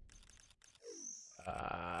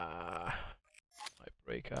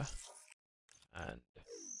 Nightbreaker and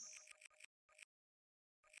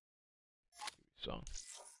song.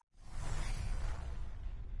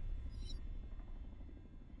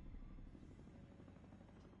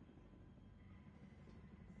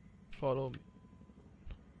 Follow me.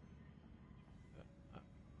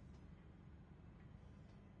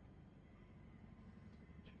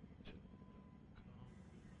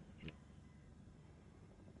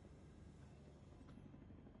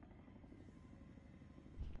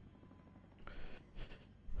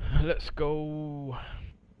 Let's go.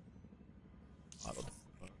 I don't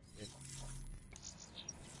think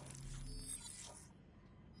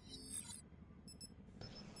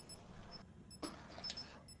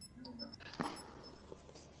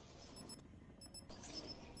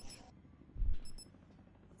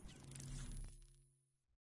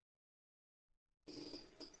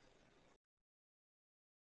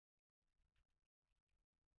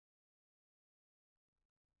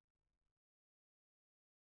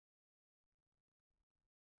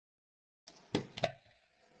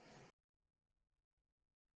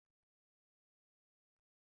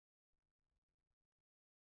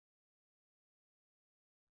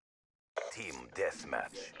Team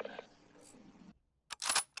deathmatch.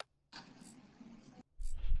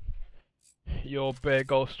 Your Bear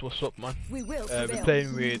Ghost, what's up, man? We will We're prevail.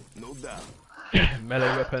 playing with No doubt.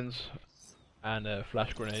 melee weapons and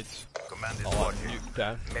flash grenades. Command is Oh, watching.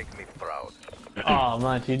 Nuketown. Make me proud. Oh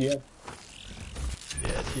man, TDF.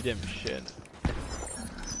 Yeah, TDM shit.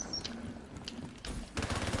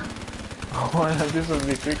 Oh, this will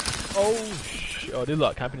be quick. Oh shit! Oh, there's a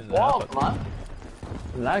lot camping in the house. What, man?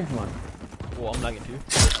 Lag, man. Oh, I'm lagging too.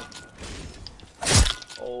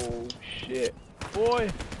 Oh shit, boy!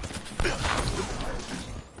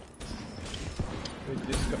 Where'd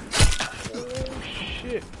this go? Oh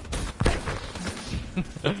shit!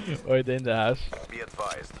 Oh, they're in the house. Be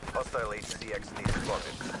advised. Hostile HCXD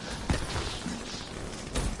spotted.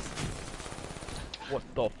 What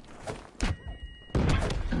the?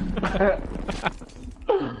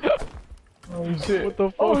 Oh shit. What the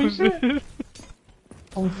fuck Oh was shit. this?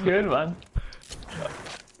 I'm scared, man.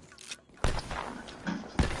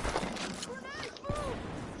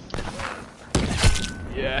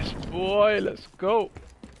 Yes, boy, let's go.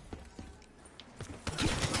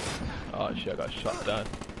 Oh shit, I got shot down.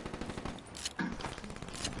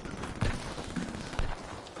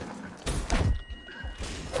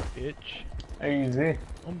 Bitch. Easy.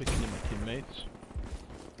 I'm be killing my teammates.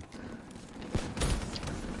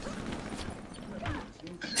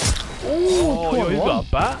 Oh, yo, he's got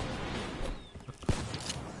a bat.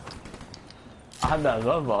 I had that as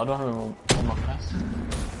well, but I don't have it on my class.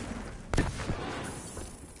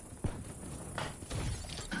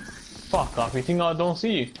 Fuck off, you think I don't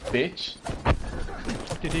see you, bitch?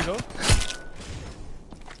 Fuck did he go?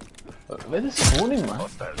 Where's this spawning, man?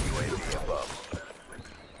 Hostile UAV above.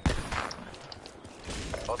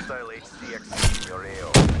 Hostile HCXD in your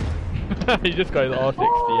AO. He just got his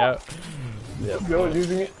R60 out. Yeah, Yo,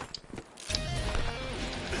 using it.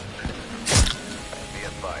 Be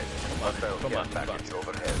advised. Hostile Come care on, package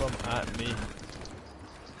overhead. come at me.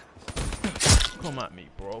 Come at me,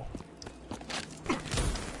 bro.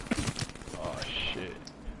 Oh shit.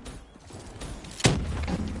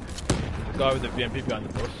 The guy with the BMP behind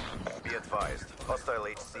the bus. Be advised. Hostile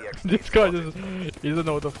HCXD This guy spotted. just, he doesn't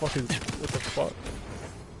know what the fuck is, what the fuck.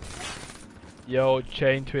 Yo,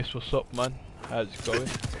 Chain Twist, what's up, man? How's it going?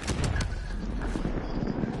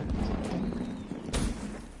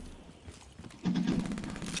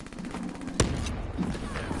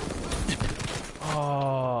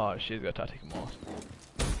 Oh, she's got to take him off.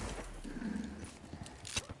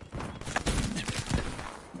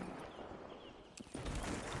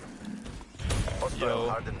 Hostile Yo,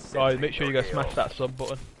 hardened guys, sentry make sure in you guys your smash AO. that sub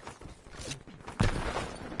button.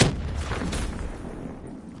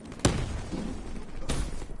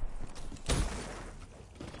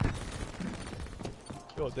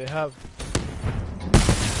 Yo, they have.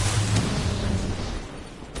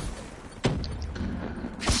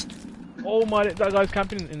 Oh my, that guy's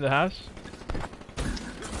camping in the house.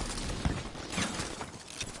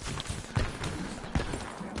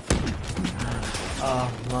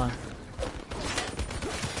 Oh man.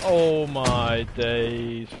 Oh my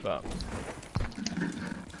days, fam.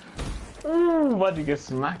 Why'd you get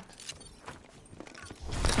smacked?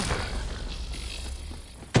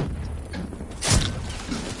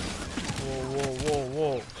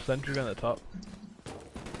 Whoa. Sentry on the top.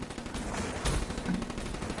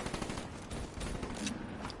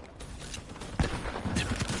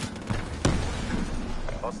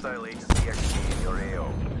 Hostile HCXD in your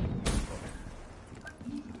AO.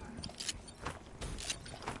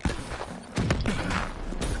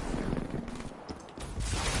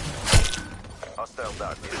 Hostile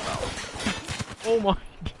dart inbound. Oh my.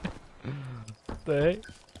 The heck?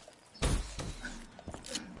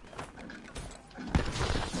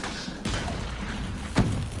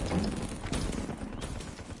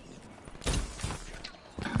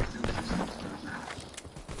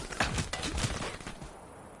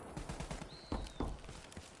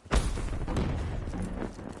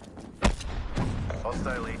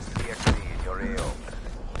 Hostile HCXD in your AO.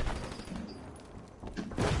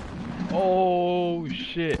 Oh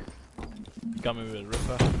shit. Got me with a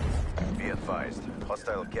ripper. Be advised.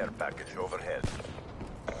 Hostile care package overhead.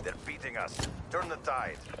 They're beating us. Turn the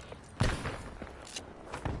tide.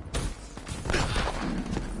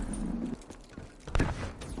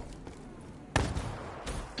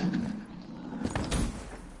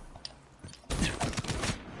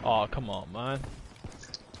 Oh, come on, man.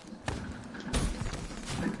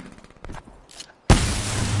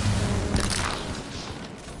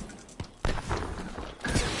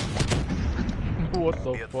 What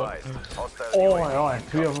the Be fuck? advised. Hostile Oh UAV my god,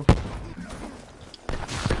 3 of them.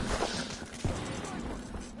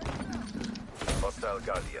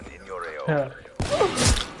 Hostile Guardian in your AO. Yeah.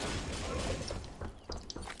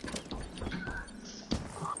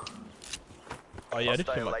 Oh yeah, this is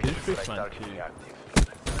Hostile my lightning kill streak, strike man, targeting too. active.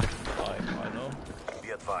 I know. Be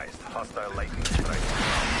advised, hostile lightning strike. Be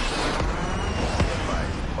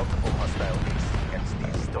advised, multiple hostile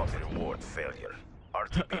XDs don't reward failure.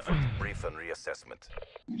 RTB for debrief and reassessment.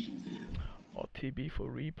 RTB for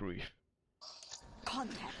rebrief.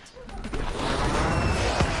 Contact.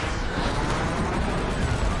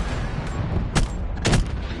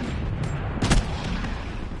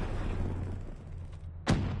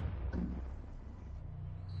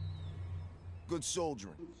 Good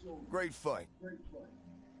soldiering. Great fight.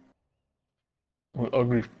 What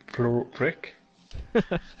ugly prick. What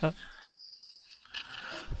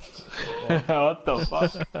the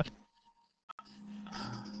fuck?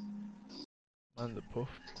 Man, the puff.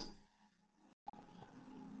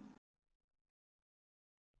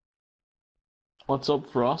 What's up,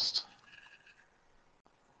 Frost?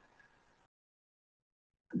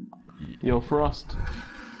 Yo, Frost.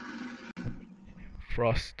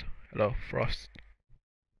 Frost. Hello, Frost.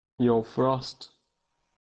 Yo, Frost.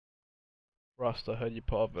 Frost, I heard you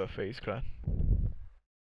part of a FaZe clan.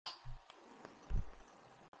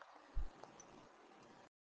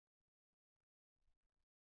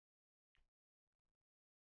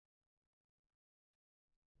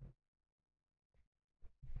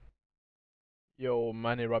 Yo,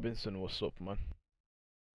 Manny Robinson, what's up, man?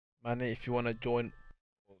 Manny, if you wanna join,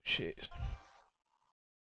 oh shit.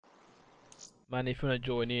 Manny, if you wanna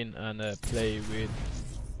join in and play with,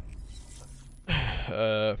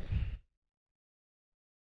 what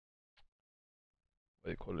do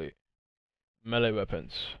you call it? Melee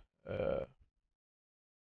weapons. Right,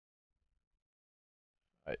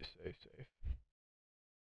 safe.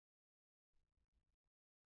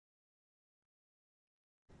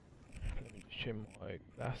 Let me just trim my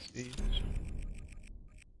glasses.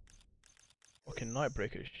 Fucking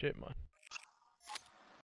Nightbreaker is shit, man.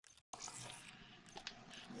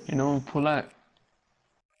 You know, pull out.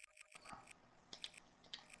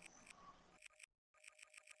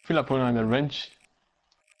 I feel like pulling on the wrench.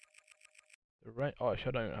 The wrench? Oh, shit,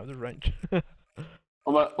 I don't even have the wrench.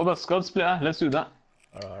 What about Skull Splitter? Let's do that.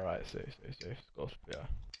 Alright, safe. Skull Splitter.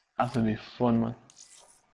 That would be fun, man.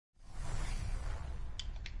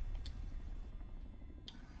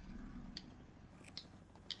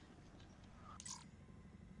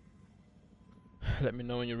 Let me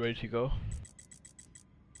know when you're ready to go.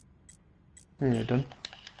 Yeah, done.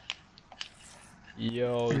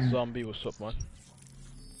 Yo, Zombie, what's up, man?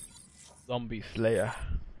 Zombie Slayer.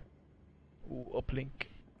 Ooh, uplink.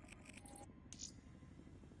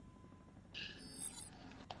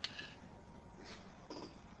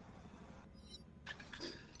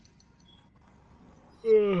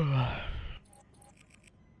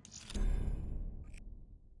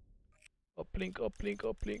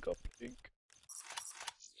 Uplink.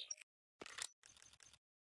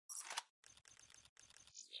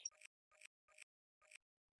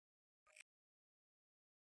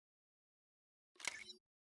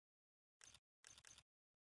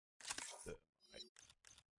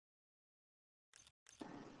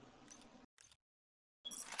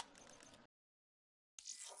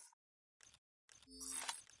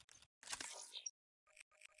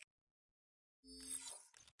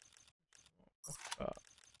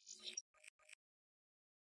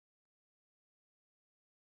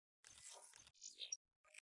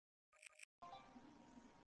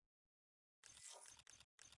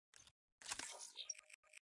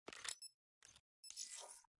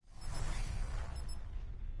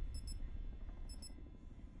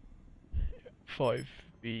 Five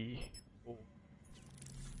v 4.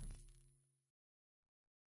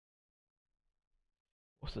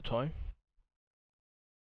 What's the time?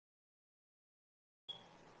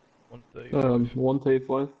 1:35.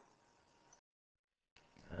 135.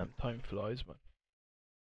 Time flies, man.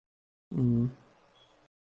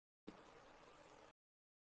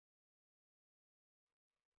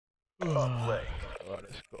 Play. Alright,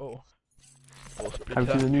 let's go. Or Have you Splitter.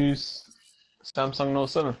 seen the news? Samsung Note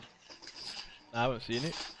 7. I haven't seen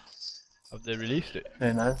it. Have they released it?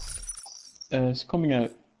 Very nice. It's coming out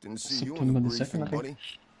Didn't see you September in the the 2nd, briefing, I think. buddy.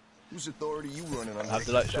 Whose authority you running on? Have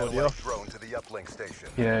the light showed you Satellite off? drone to the uplink station.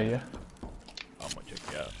 Yeah. I'm gonna check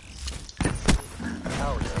it out.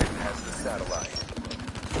 Our team has the satellite.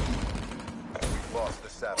 We've lost the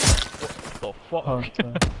satellite. The fuck? Oh,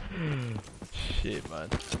 Shit, man.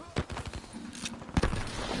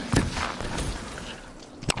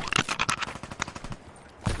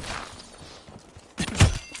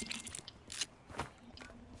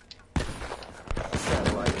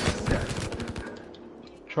 Satellite is set.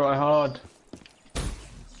 Try hard.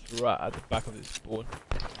 Right at the back of this spawn.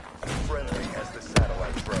 Friendly has the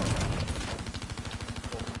satellite drone.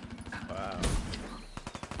 Wow.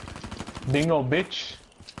 Dingo, bitch.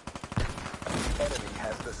 Enemy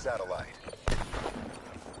has the satellite.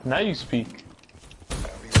 Now you speak.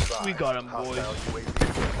 Be advised, We got 'em, boys. hostile UAV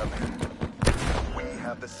incoming. We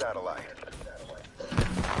have the satellite.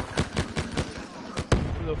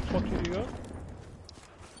 Where the fuck did you go?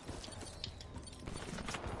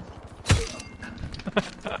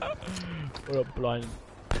 What a blind.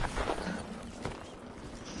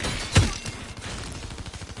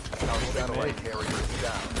 Our satellite carrier is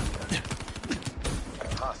down.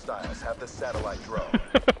 Hostiles have the satellite drone.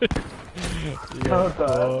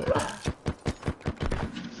 Hostile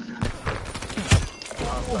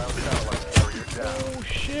satellite carrier down. Oh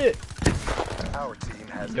shit! Our team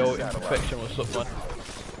has Yo, the satellite. infection, what's up, man?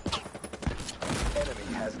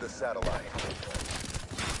 Enemy has the satellite.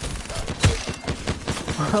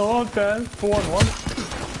 Okay, 4-1.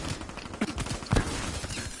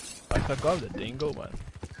 Like I got the dingo, man.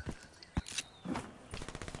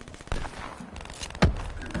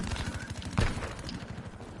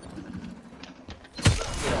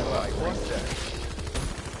 Satellite reset.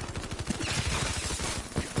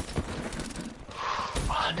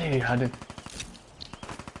 Ah, nee, had it.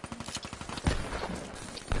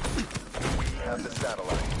 We have the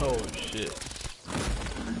satellite. Oh shit.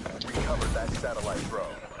 Recovered that satellite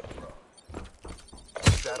drone.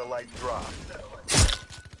 Satellite dropped.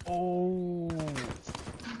 Oh.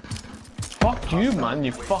 Fuck you, man,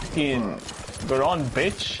 you fucking... We're on,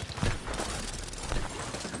 bitch.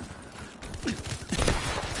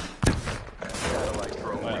 Satellite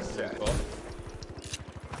drone Wow, reset. cool.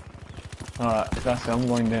 Alright, that's it, I'm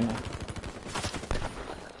going then.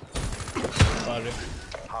 Sorry.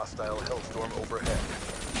 Hostile hellstorm overhead.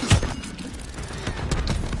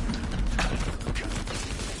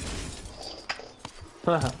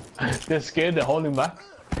 They're scared, they're holding back.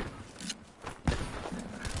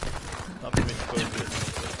 Not for me to go into it.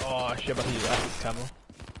 Oh shit, but he's active camo.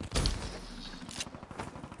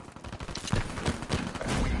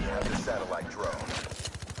 We have the satellite drone.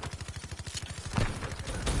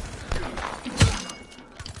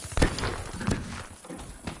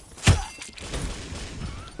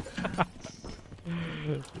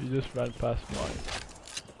 He just ran past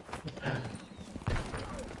mine.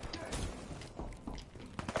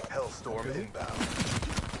 Hellstorm inbound.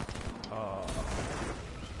 Oh.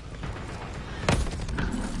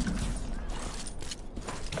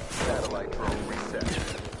 Satellite drone reset.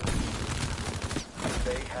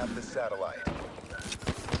 They have the satellite.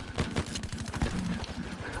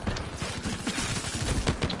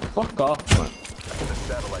 Fuck off, man. The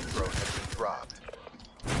satellite drone has been dropped.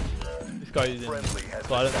 This guy is in Friendly has the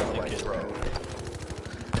silent satellite ticket. drone.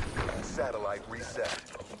 Satellite reset.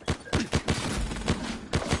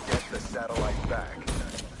 Get the satellite back.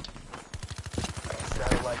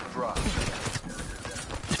 Satellite dropped.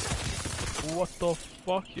 What the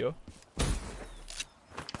fuck, yo?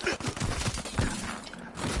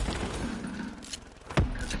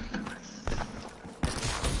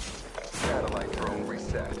 Satellite drone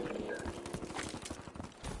reset.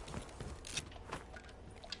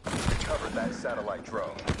 Recovered that satellite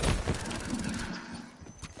drone.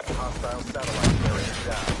 Hostile satellite carrier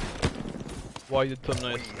down. Why did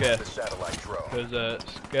thumbnail We have the Scarce? satellite drone. Because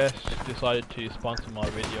Scarce decided to sponsor my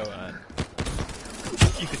video and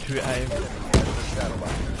you could tweet at him. The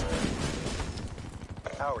satellite.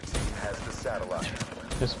 Our team has the satellite.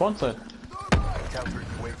 They're sponsored. Counter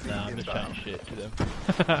UAV Nah, I'm just chatting inbound. shit to them.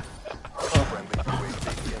 Friendly UAV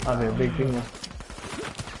That'd be a inbound. big thing, man.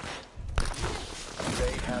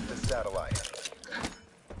 They have the satellite.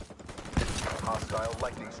 Hostile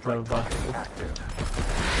lightning No, strike but- targeting active.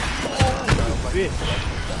 Bitch.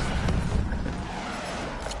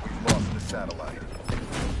 We've lost the satellite.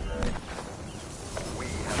 We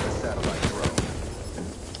have the satellite drone.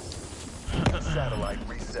 Satellite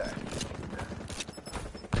reset.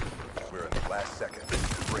 We're in the last second to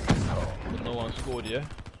bring us home. But no one scored, yeah?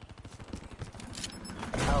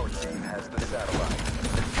 Our team has the satellite.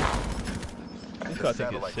 This The guy think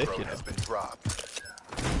satellite it's sick, drone you know? has been dropped.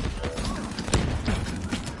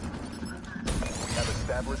 We have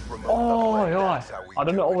established remote Oh, upland. yeah. That's how we I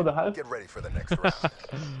don't do know it. over the head. Get ready for the next round.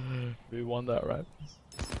 We won that, right?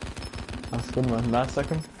 That's good, man. Last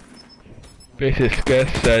second. Basically,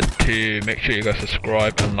 Scarce said to make sure you guys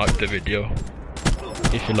subscribe and like the video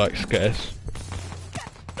if you like Scarce.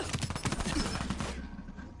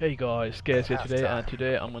 Hey guys, Scarce here today, and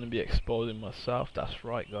today I'm gonna be exposing myself. That's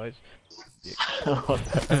right, guys.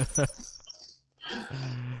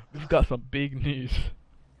 We've got some big news.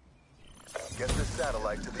 Get the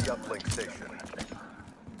satellite to the uplink station.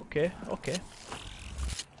 Okay, okay.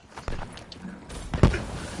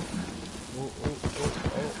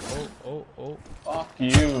 Oh. Fuck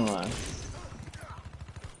you, man.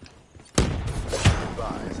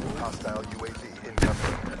 Advised, hostile UAV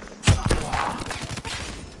incoming.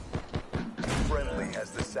 Friendly has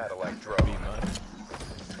the satellite drone.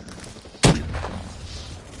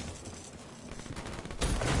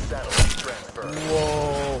 Satellite transfer.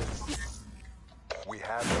 Whoa. We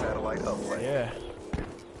have satellite uplink. Yeah.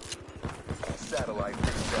 Satellite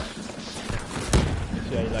reset.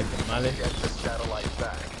 See how you like the Malice? Get the satellite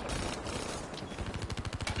back.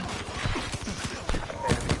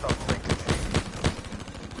 Enemy uplink achieved.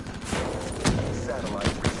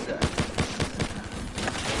 Satellite reset.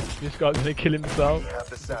 This guy's gonna kill himself. We have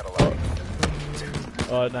the satellite.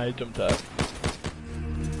 Oh, no, he jumped out.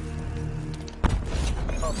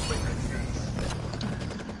 Uplink achieved.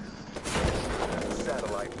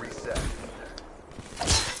 Satellite reset.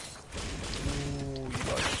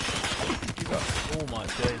 Oh my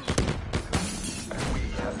days. We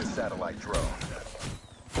have the satellite drone.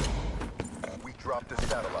 We dropped the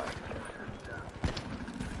satellite.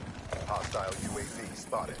 Hostile UAV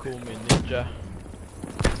spotted. Call me ninja.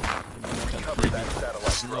 Recover that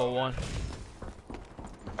satellite No drone. one.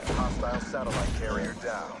 Hostile satellite carrier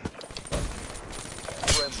down.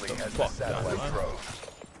 Friendly has the fuck satellite that, man? drone.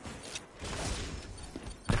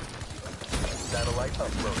 Satellite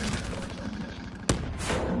uploaded.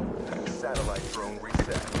 Satellite drone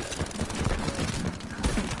reset.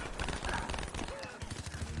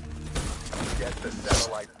 Get the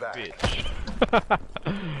satellite back. Bitch.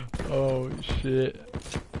 Oh shit.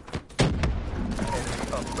 Enemy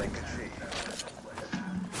uplink achieved.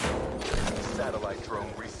 Satellite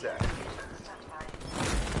drone reset.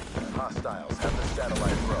 Hostiles have the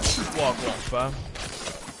satellite drone. Walk on, fam.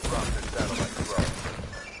 Drop the satellite drone.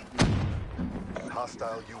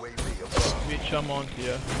 Hostile UAV above. Bitch, I'm on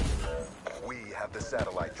here. We have the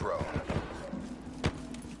satellite drone.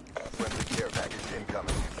 Friendly care package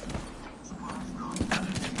incoming.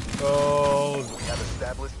 Oh, We have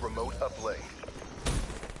established remote uplink.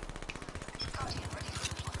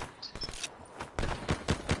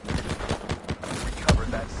 Recovered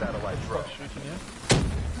that satellite drone. shooting here.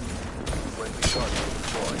 Friendly target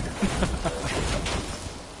deployed.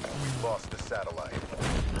 We lost the satellite.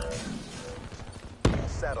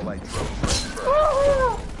 Satellite drone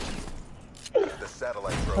transferred. The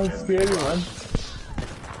satellite drone That's has scary, been man.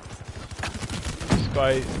 This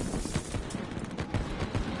guy.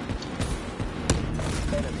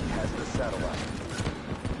 Enemy has the satellite.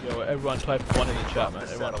 Yo, everyone type one in the chat, man.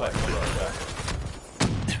 Everyone type one in the chat.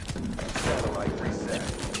 Satellite reset.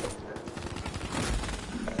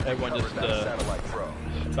 Everyone just Recovered that satellite drone.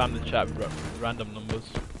 spam the chat with random numbers.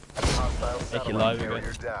 Hostile Make it satellite live carrier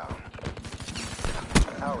again. down.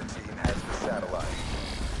 Our team has the satellite.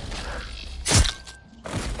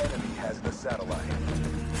 Enemy has the satellite.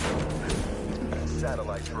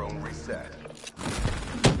 Satellite drone reset.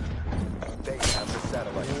 They have the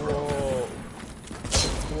satellite drone.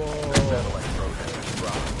 Whoa. The Whoa. satellite drone has been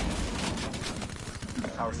dropped.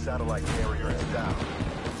 Our satellite carrier is down.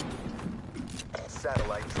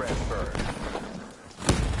 Satellite transferred.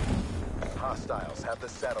 Hostiles have the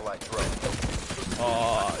satellite drone.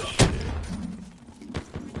 Oh shit.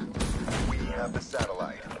 We have the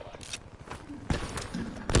satellite. Be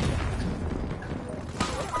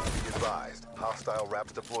advised, hostile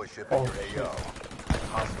RAPS deploy ship in your AO.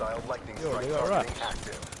 Hostile lightning Yo, strike they got targeting RAPS.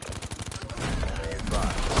 active. Be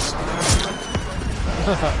advised.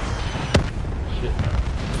 Shit, man.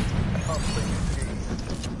 Uplink achieved.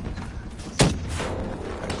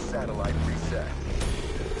 Satellite reset.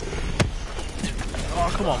 Oh,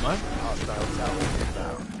 come on, man. Hostile tower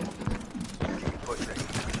inbound. Keep pushing.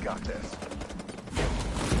 We got this.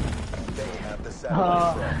 They have the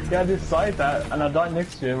satellite drone. Yeah, I did sight that, and I died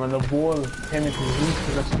next to him, and the ball came into his roof,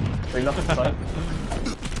 so he lost the sight.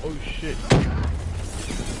 Oh shit.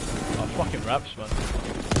 Oh, fucking raps, man.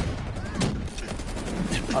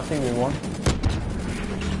 I think we won.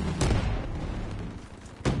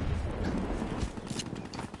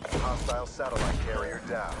 Hostile satellite carrier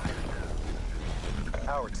down.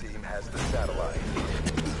 Our team has the satellite.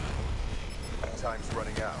 Time's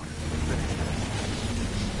running out. Finish this.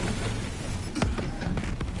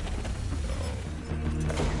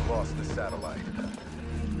 We lost the satellite.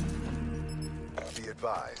 Be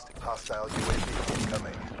advised, hostile UAV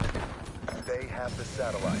incoming. They have the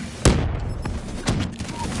satellite.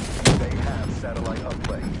 They have satellite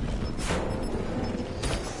uplink.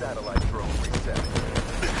 Satellite drone reset.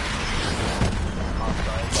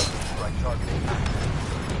 Hostile lightning strike targeting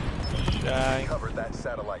active. Shit.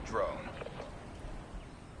 supply drone.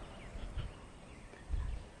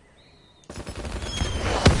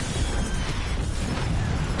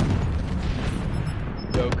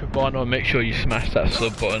 Yo, Cabano, make sure you smash that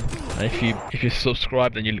sub button, and if you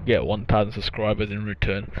subscribe, then you'll get 1,000 subscribers in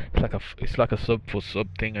return. It's like a sub for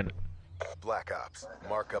sub thing, and Black Ops,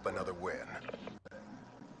 mark up another win.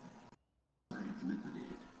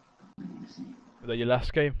 was that your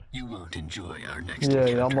last game? You won't enjoy our next Yeah,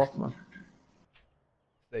 encounter. I'm off, man.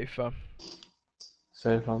 Safe fam.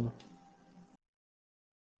 Safe, man.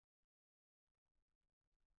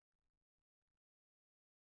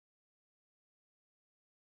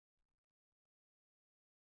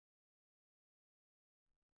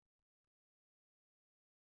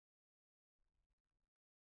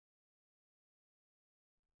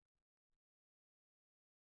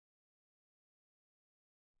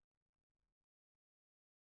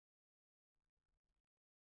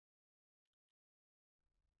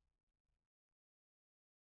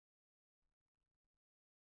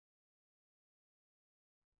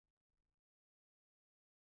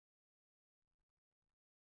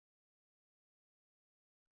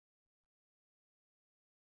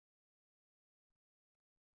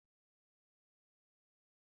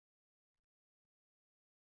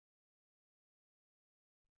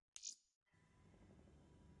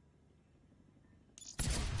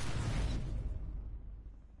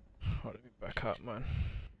 Alright, let me back up, man.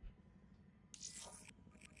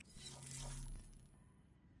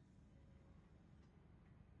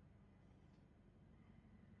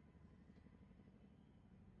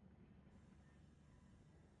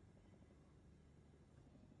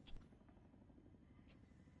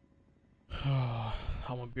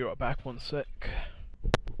 I'm gonna be right back, 1 sec.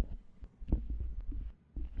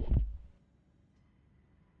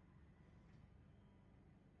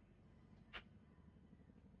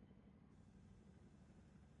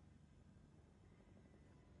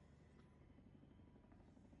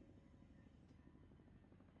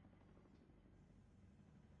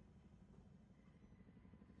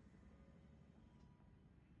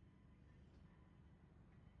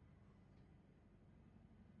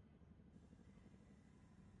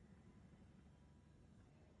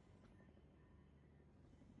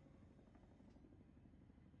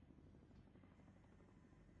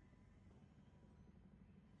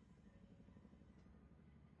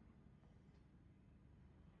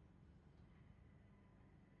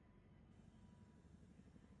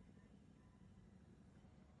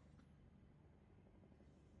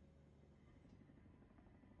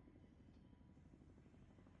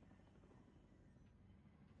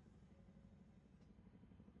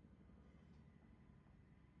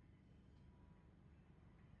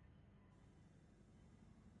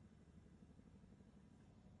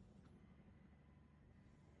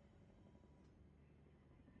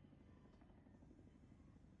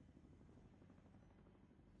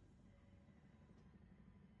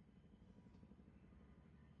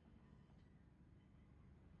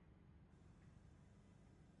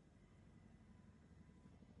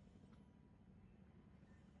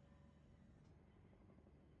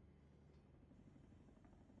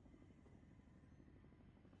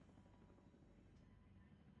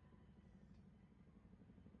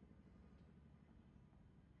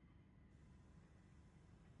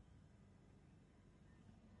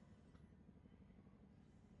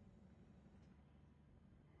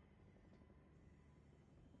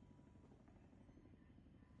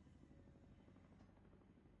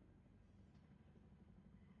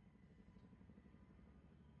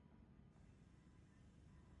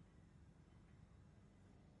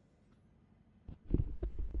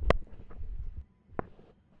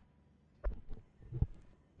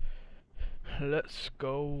 Let's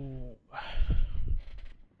go.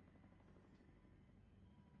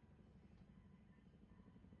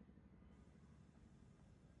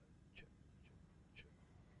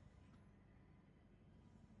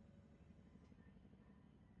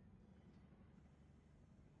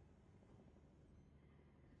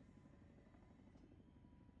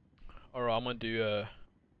 Alright, I'm gonna do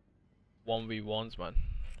 1v1s, man.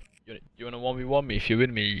 You wanna 1v1 me? If you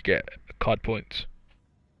win me, you get card points.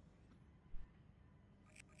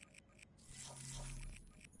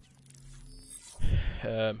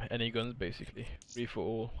 Any guns basically, free for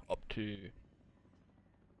all, up to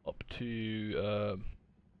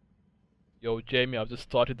yo Jamie, I've just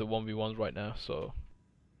started the 1v1s right now, so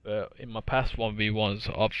in my past 1v1s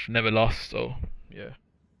I've never lost, so yeah.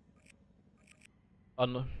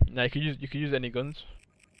 Now you can use any guns.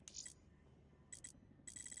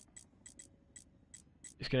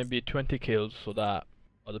 It's gonna be 20 kills so that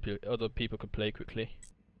other people can play quickly.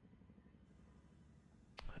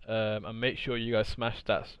 and make sure you guys smash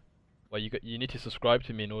that. Well, you need to subscribe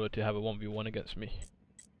to me in order to have a 1v1 against me.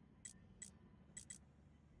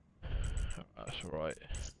 That's right.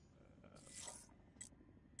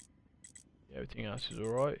 Yeah, everything else is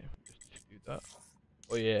alright. Just do that.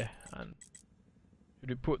 Oh yeah, and should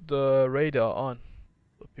we put the radar on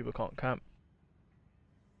so people can't camp?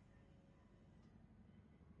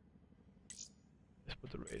 Let's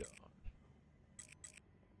put the radar on.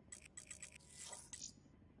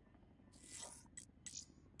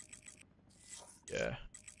 Yeah,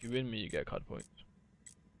 if you win me, you get card points.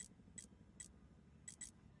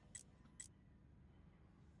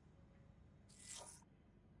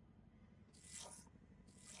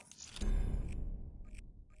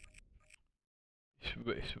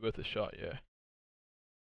 It's worth a shot, yeah.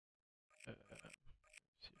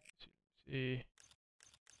 See.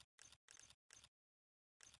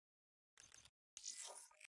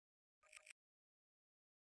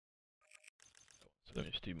 So let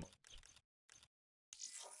me just do mods.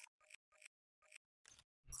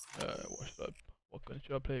 What gun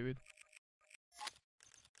should I play with?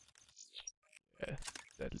 Yeah,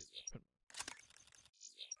 deadly weapon.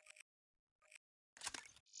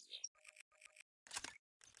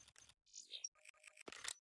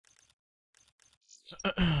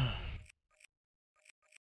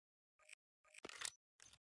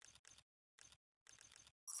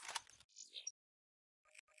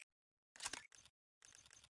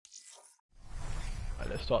 Right,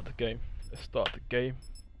 let's start the game. Let's start the game.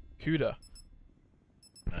 Cuda.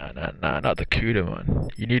 Nah, not the Cuda, man.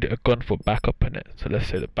 You need a gun for backup in it. So let's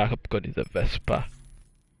say the backup gun is a Vespa.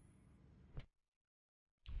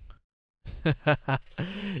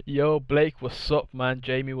 Yo, Blake, what's up, man?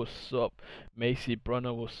 Jamie, what's up? Macy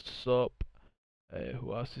Brunner, what's up?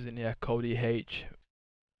 Who else is in here? Cody H.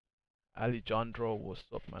 Alejandro, what's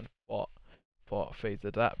up, man? Fought, Phase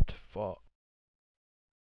Adapt, fought.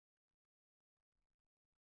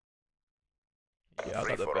 Yeah, I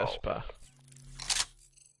got the Vespa.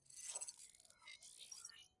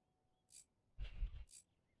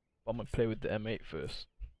 I'm gonna play with the M8 first.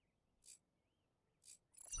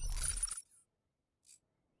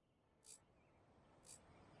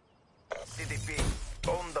 CDP,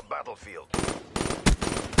 on the battlefield.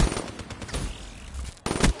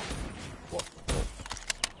 What?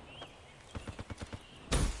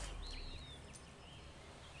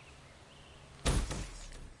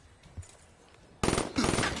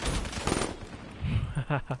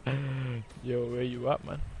 Yo, where you at,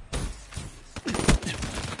 man?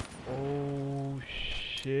 Oh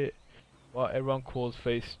shit! Well, everyone calls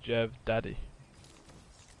Face Jev Daddy.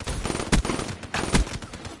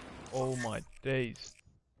 Oh my days!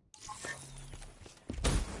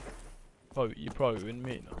 You probably win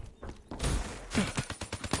me now.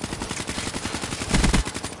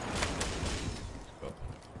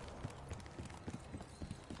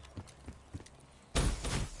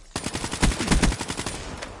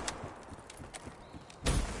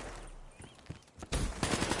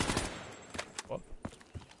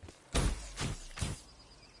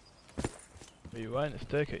 You are in the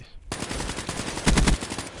staircase.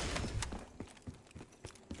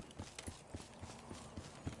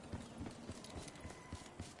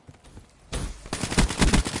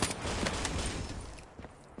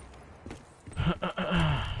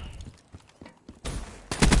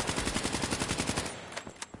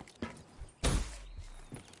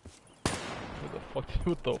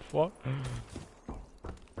 What the fuck?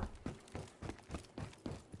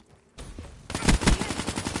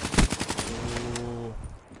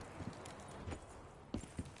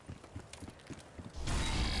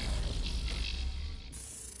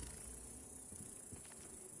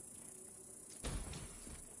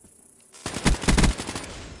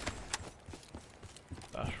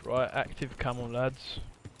 That's right, active camo, lads.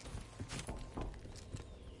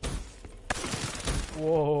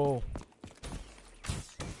 Whoa.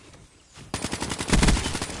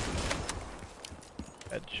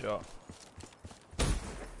 Headshot.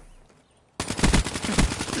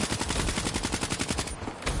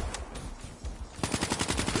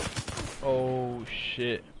 Oh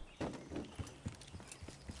shit.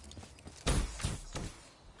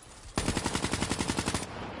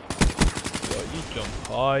 Yo, you jump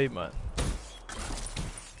high, man.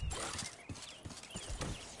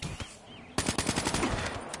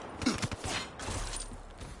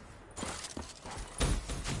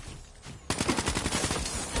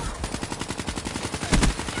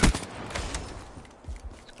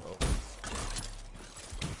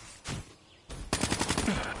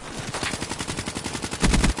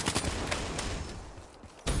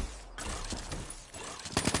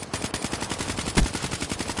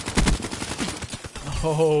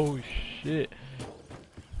 Oh shit.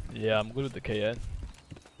 Yeah, I'm good with the KN.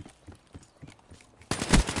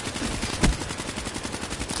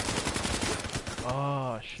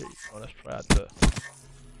 Ah shit. Oh, let's try out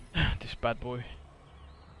this bad boy.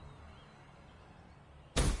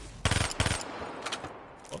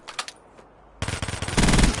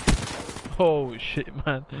 Oh shit,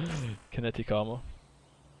 man. Kinetic armor.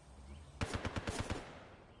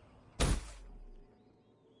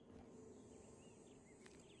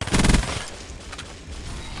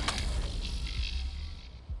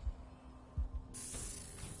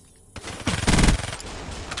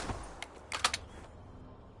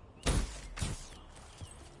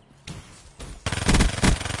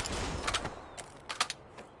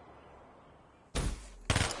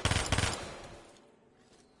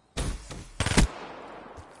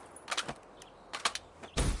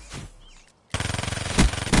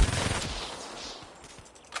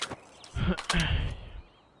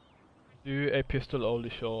 Do a pistol only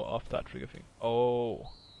show off that trigger thing. Oh.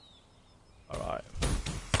 Alright.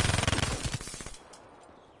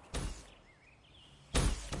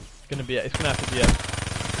 It's gonna have to be a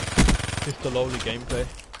pistol only gameplay.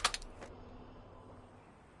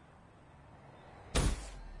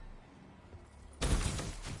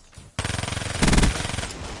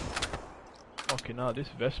 Fucking hell, this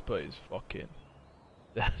Vespa is fucking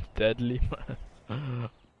deadly, man.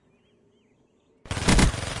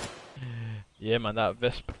 Yeah, man, that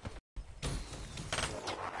Vespa.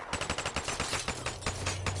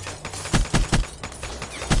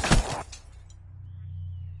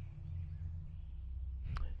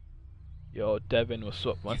 Yo, Devin, what's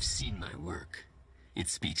up, man? You've seen my work. It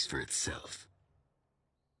speaks for itself.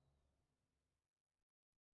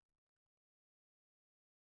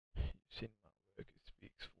 You've seen my work, it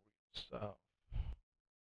speaks for itself.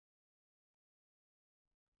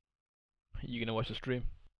 You gonna watch the stream?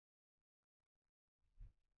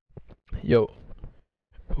 Yo,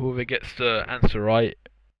 whoever gets the answer right,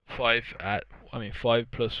 5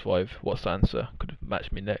 plus 5, what's the answer? Could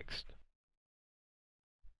match me next.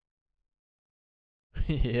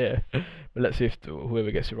 Yeah, but let's see if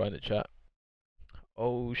whoever gets it right in the chat.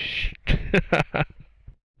 Oh shit.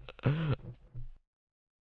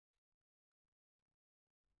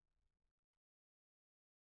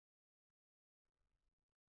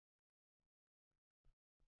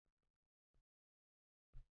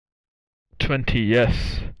 20,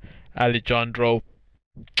 yes. Alejandro,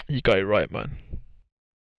 you got it right, man.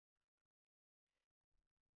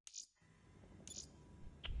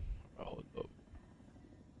 Hold up.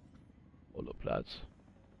 Hold up, lads.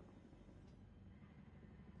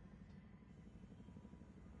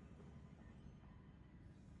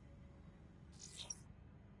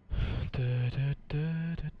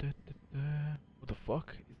 What the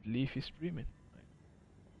fuck? Is Leafy streaming?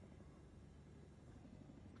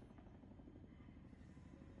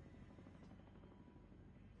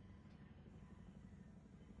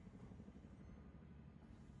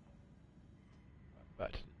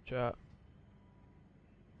 Back to the chat.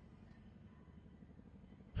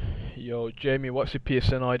 Yo, Jamie, what's your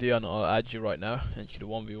PSN ID and I'll add you right now and you can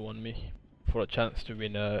 1v1 me for a chance to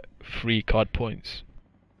win free card points.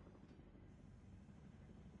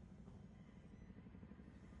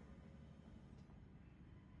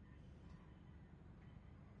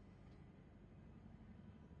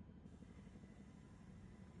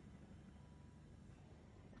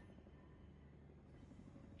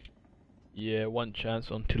 Yeah, one chance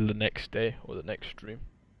until the next day or the next stream.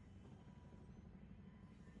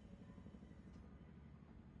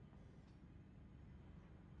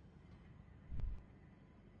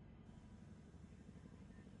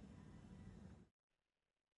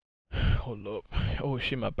 Hold up. Oh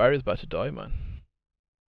shit, my barrier's about to die, man.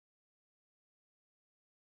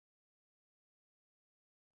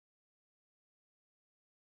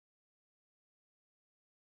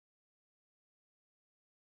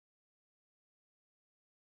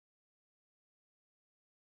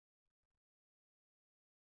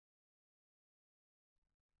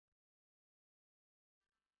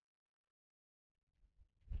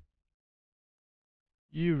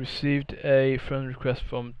 You received a friend request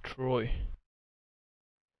from Troy.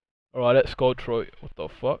 Alright, let's go, Troy. What the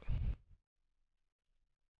fuck?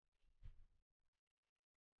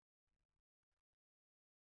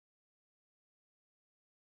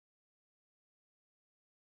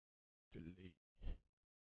 Delete.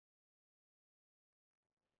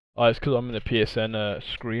 Oh, it's because I'm in the PSN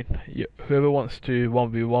screen. Whoever wants to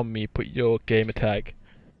 1v1 me, put your gamer tag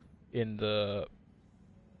in the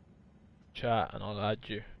chat and I'll add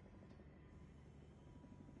you.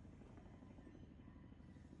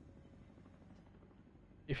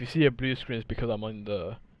 If you see a blue screen, it's because I'm on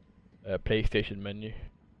the PlayStation menu.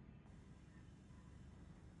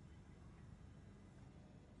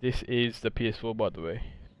 This is the PS4, by the way.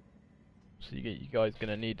 So you guys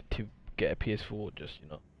gonna need to get a PS4. Just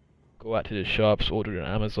go out to the shops, order it on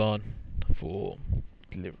Amazon for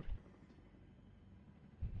delivery,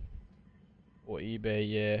 or eBay,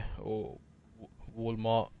 yeah, or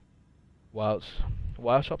Walmart. What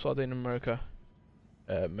else shops are there in America?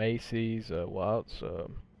 Macy's, what else?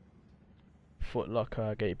 Foot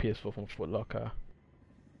Locker. Get your PS4 from Foot Locker.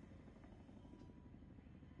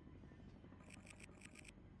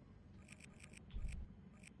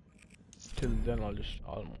 Till then, I'll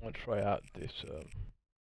try out this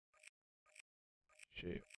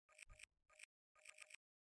shit.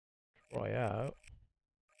 Try out.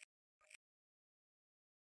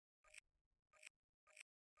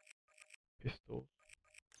 Pistol.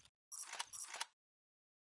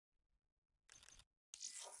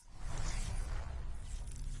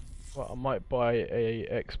 Well, I might buy a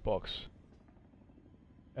Xbox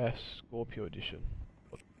S Scorpio edition.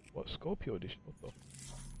 What Scorpio edition?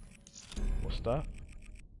 What's that?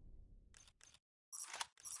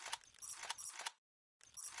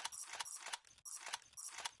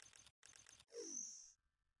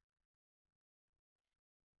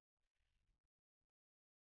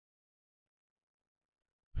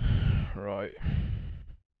 Right.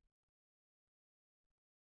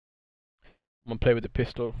 I'm gonna play with the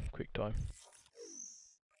pistol. Quick time.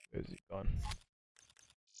 Where's it gone?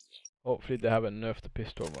 Hopefully they haven't nerfed the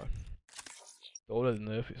pistol, man. They always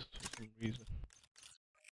nerf it for some reason.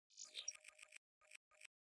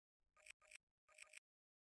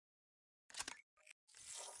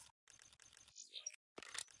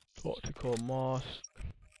 Optical mask.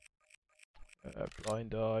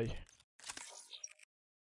 Blind eye.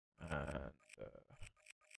 And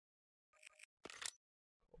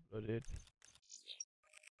cold-blooded.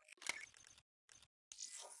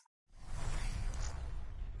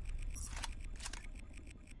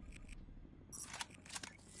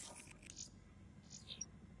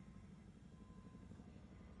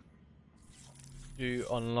 Do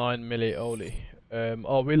online melee only.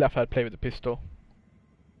 Oh, we'll have to play with the pistol.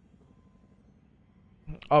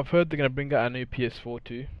 I've heard they're gonna bring out a new PS4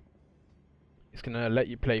 too. It's gonna let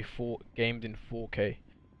you play 4 games in 4K.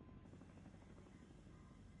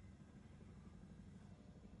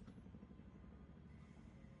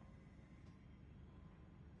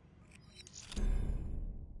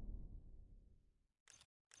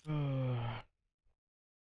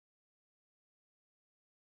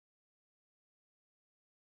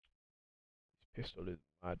 This pistol is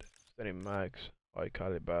mad. Steady mags, high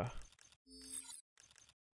caliber.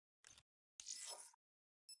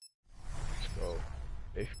 Let's go.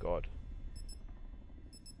 Safeguard.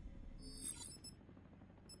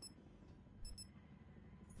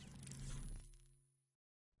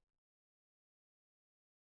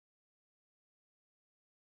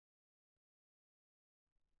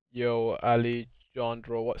 Yo, Ali,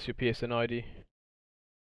 Jandro, what's your PSN ID?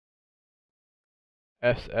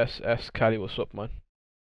 SSS Cali, what's up, man?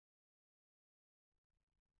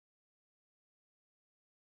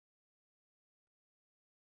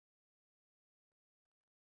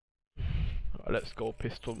 Alright, let's go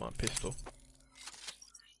pistol, man, pistol.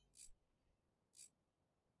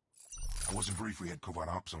 I wasn't briefly at Covert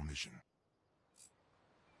Ops on mission.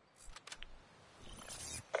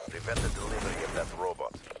 Prevent the delivery of that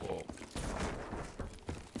robot. Whoa.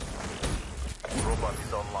 Robot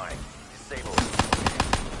is online. Disable it.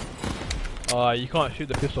 You can't shoot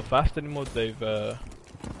the pistol fast anymore. They've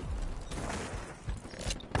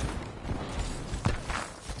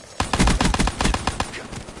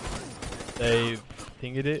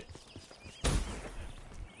thingied it,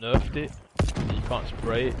 nerfed it. You can't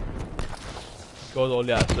spray it. It goes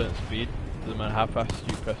only at a certain speed. Doesn't matter how fast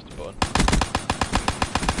you press the button.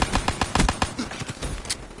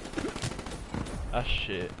 That's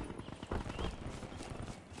shit.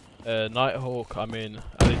 Nighthawk, I mean,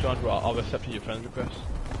 Alexandra, I've accepted your friend request.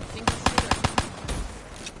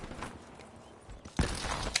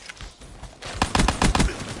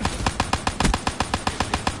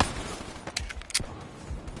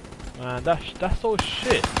 Man, that's so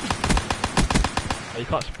shit. You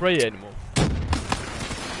can't spray it anymore. That's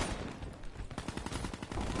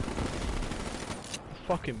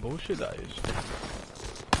fucking bullshit, that is.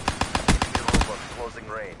 Robot closing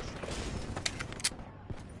range.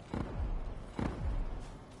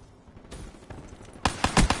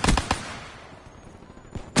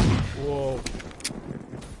 Whoa.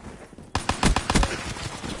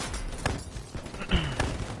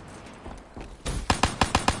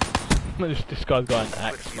 This guy's got an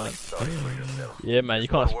axe, man. Yeah, man, you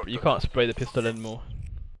can't spray the pistol anymore.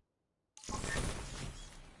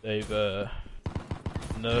 They've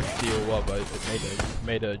nerfed it or what, but they've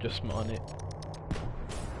made an adjustment on it.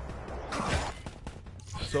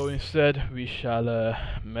 So instead, we shall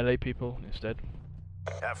melee people instead.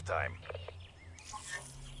 Half time.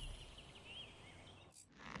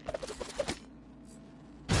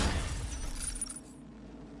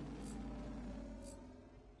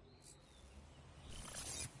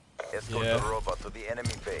 Escort the robot to the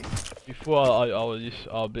enemy base. Before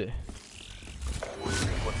I'll be.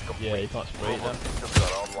 Yeah, you can't spray it now.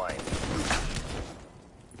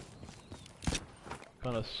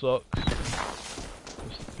 Kinda sucks.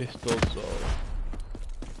 Just the pistol, so.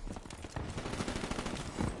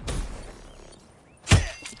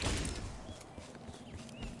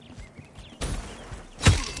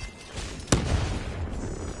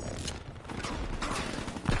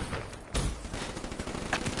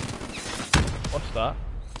 What's that?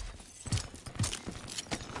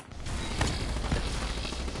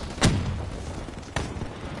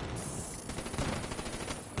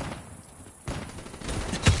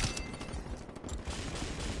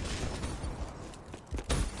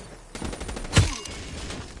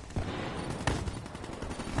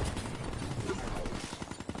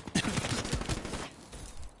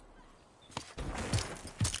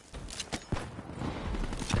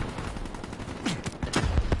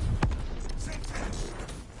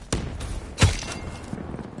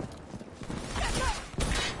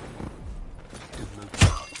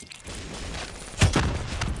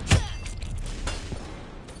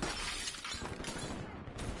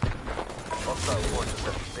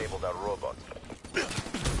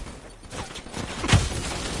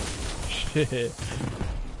 Shit.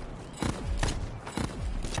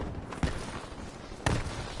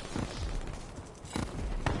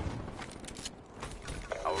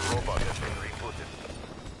 Our robot has been rebooted.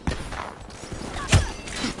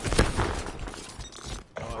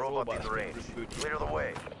 Robot in range. Clear the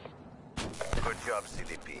way. Good job,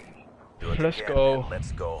 CDP. Do it Let's again go. and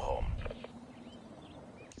let's go home.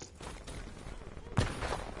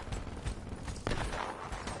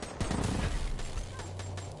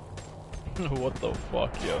 What the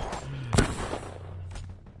fuck, yo?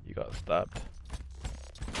 You got stabbed.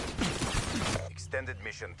 Extended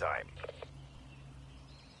mission time.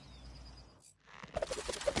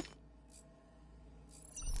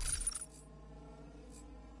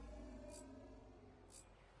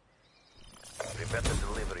 Prevent the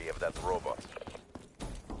delivery of that robot.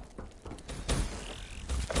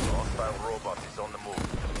 Hostile robot is on the move.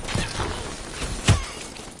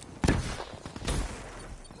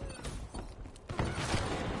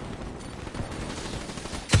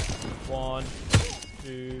 1,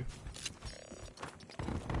 2.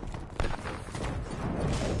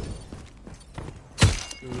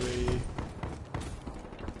 Three.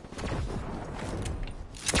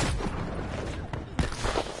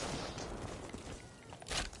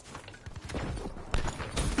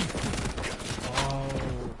 Oh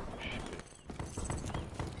shit.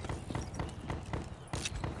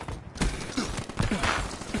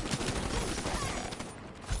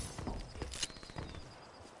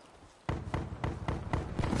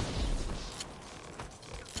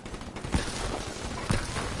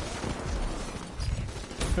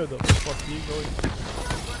 Where the fuck are you going?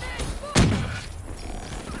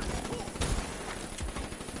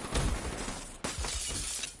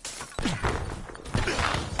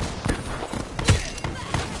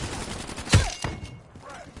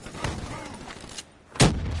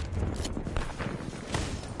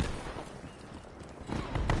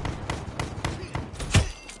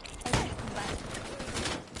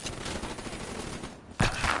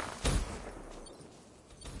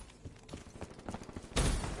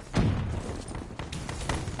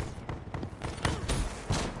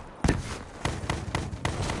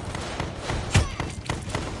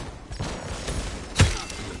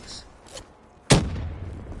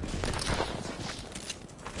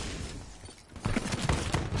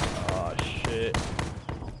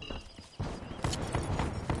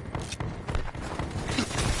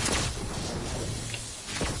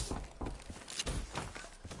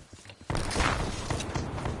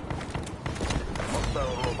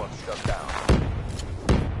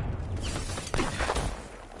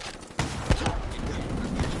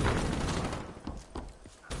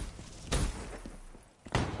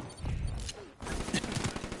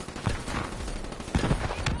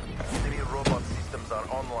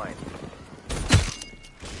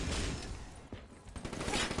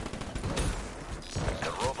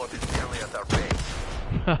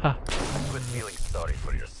 Quit feeling sorry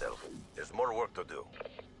for yourself. work to do.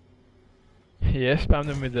 Yeah, spam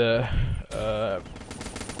them with the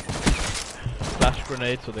flash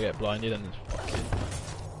grenade so they get blinded and just fucking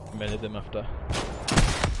melee them after.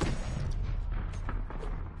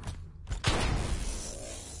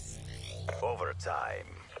 Overtime.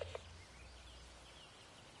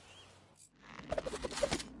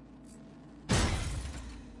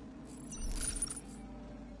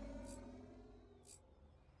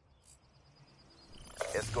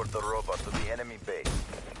 Escort the robot to the enemy base.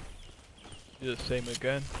 Do the same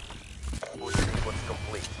again. Boost sequence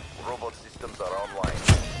complete. Robot systems are online.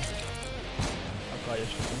 Okay,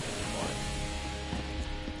 yes, fine.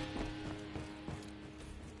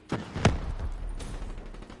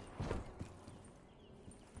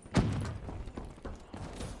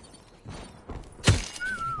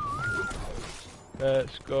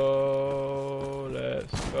 Let's go,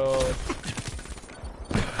 let's go.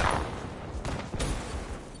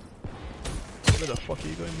 Where the fuck are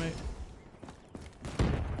you going, mate?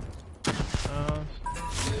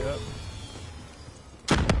 Yep.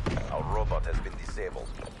 Our robot has been disabled.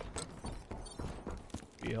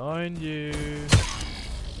 Behind you.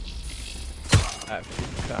 At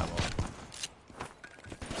full camo.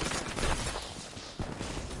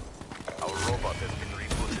 Our robot has been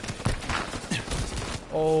rebooted.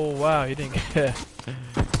 Oh wow, you didn't get.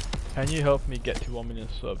 Can you help me get to 1 million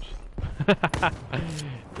subs?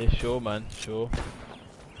 Yeah, sure, man, sure.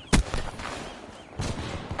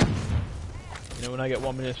 You know, when I get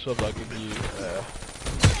 1 million subs, I'll give you.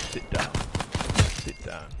 Sit down. Sit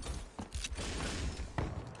down.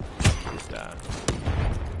 Sit down.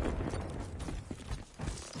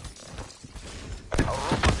 Our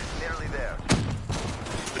robot is nearly there.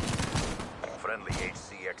 Friendly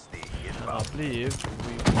HCXD I inbound. believe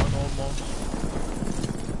we won almost.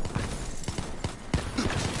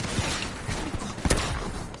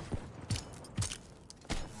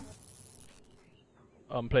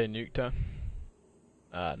 I'm playing Nuketown.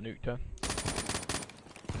 Nuketown.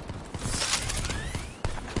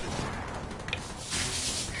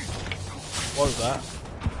 What was that?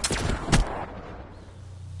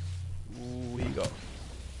 Ooh, he got.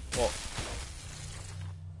 What?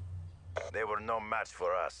 They were no match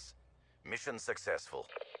for us. Mission successful.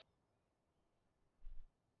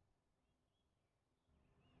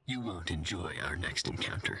 You won't enjoy our next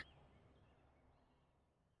encounter.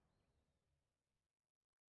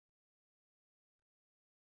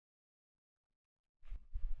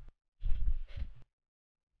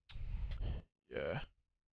 Yeah.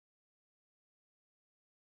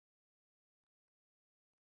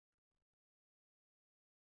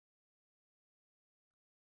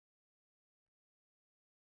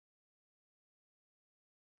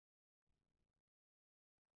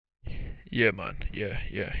 Yeah, man. Yeah.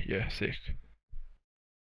 Sick.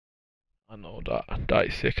 I know that. That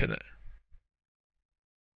is sick, innit?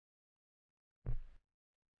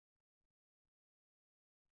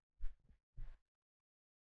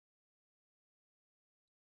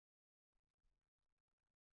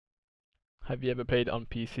 Have you ever played on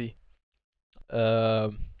PC?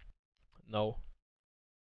 No.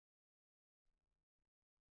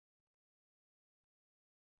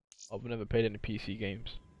 I've never played any PC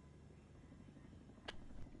games.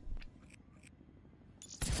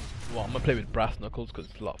 Well, I'm gonna play with brass knuckles because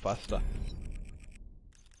it's a lot faster.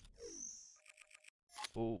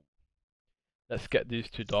 Ooh. Let's get these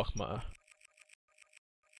to dark matter.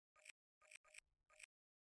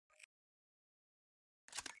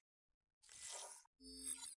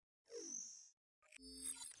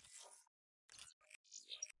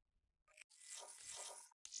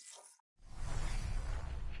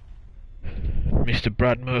 Mr.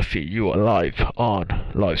 Brad Murphy, you are live on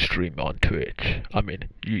Livestream on Twitch. I mean,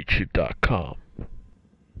 YouTube.com.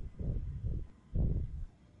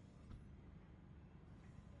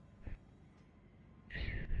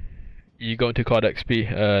 You going to Card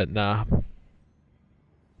XP? Nah.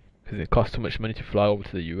 Because it costs too much money to fly over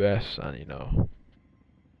to the US, and you know,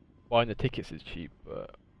 buying the tickets is cheap,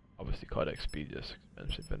 but obviously Card XP is just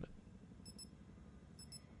expensive, isn't it?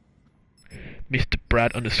 Mr.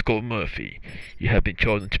 Brad _ Murphy, you have been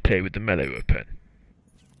chosen to play with the melee weapon.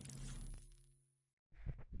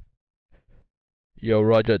 Yo,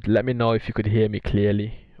 Roger, let me know if you could hear me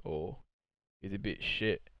clearly, or is it a bit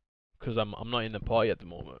shit? Because I'm not in the party at the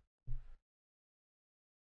moment.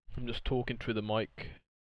 I'm just talking through the mic.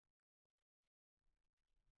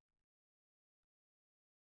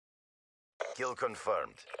 Kill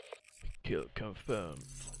confirmed. Kill confirmed.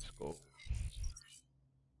 Let's go.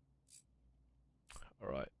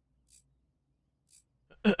 Alright.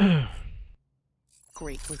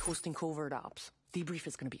 Great, we're hosting covert ops. Debrief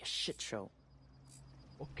is gonna be a shit show.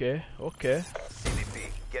 Okay, okay.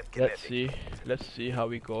 CDP, get Let's kinetic. see. Let's see how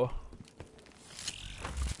we go.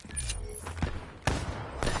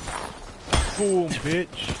 Boom,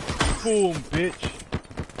 bitch. Boom, bitch.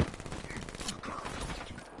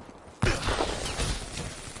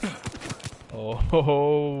 Oh ho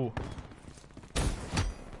ho.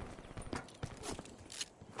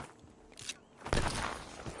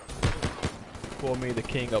 For me, the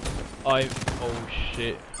king of oh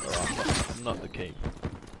shit. Oh, I'm not the king.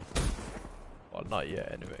 Well, not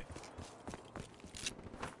yet, anyway.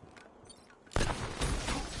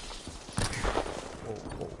 Oh,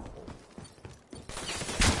 oh, oh.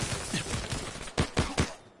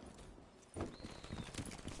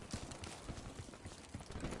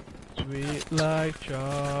 Sweet like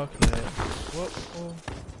chocolate. Whoa, whoa.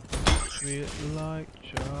 Sweet like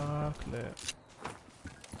chocolate.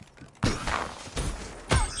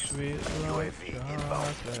 Sweet like UAV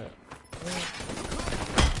inbound. chocolate.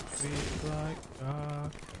 Sweet like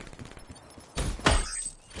chocolate.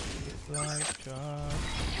 Sweet like chocolate.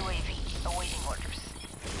 UAV awaiting orders.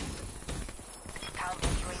 Counter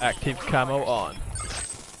UAV Active awaiting camo orders. on.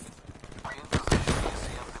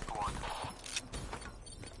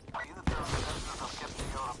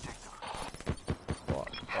 What?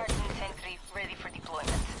 Hardened sentry ready for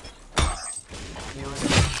deployment.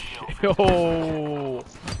 Yo!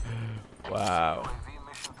 Wow.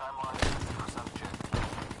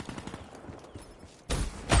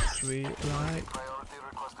 Sweet like.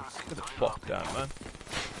 Get the fuck down, man.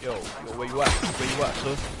 Yo, where you at? Where you at,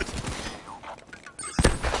 son?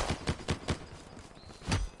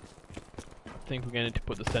 I think we're gonna need to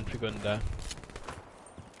put the sentry gun down.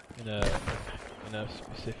 In a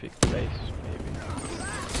specific place, maybe.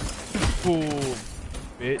 Boom!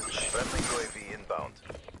 Bitch. Friendly UAV inbound.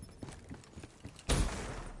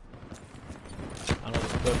 I know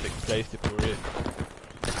the perfect place to put it.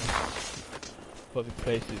 Perfect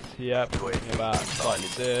place is here, talking about slightly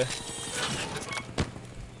there.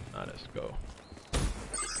 Now let's go.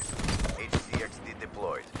 HCXD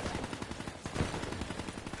deployed.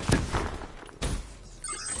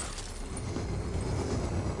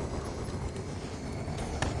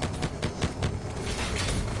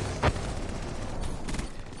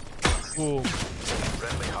 Boom.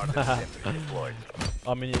 Friendly hardened sentry deployed.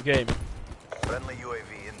 I'm in your game. Friendly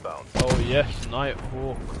UAV inbound. Oh yes,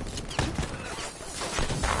 Nighthawk.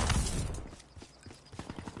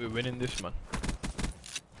 We're winning this, man.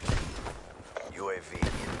 UAV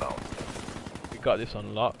inbound. We got this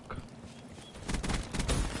on lock.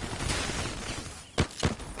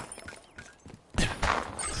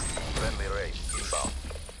 Friendly raid inbound.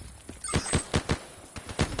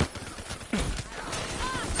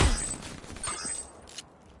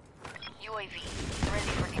 UAV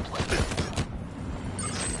ready for deployment.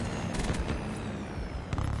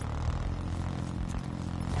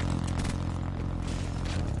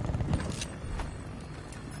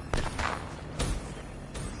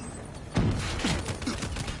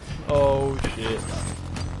 Oh shit.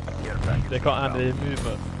 Care package They can't handle inbound. the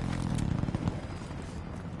movement.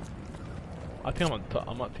 I think I'm on top.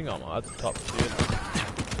 I think I'm at the top tier.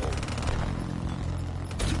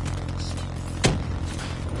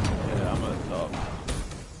 Yeah, I'm at the top.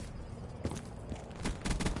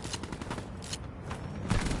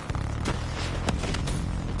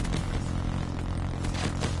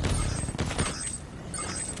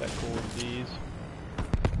 Check all of these.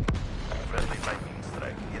 Friendly lightning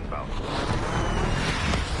strike inbound.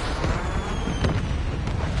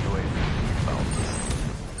 UAV inbound.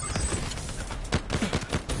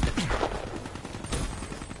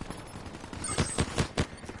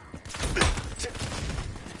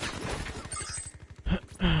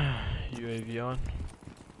 UAV on.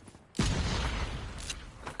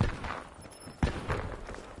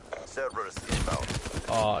 Servers inbound.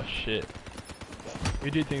 Oh shit. Who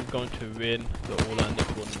do you think is going to win the Orlando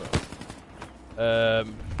tournament?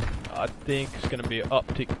 I think it's gonna be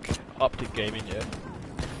Optic Gaming, yeah.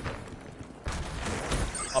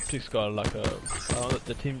 Optic's got like a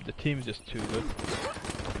the team's just too good.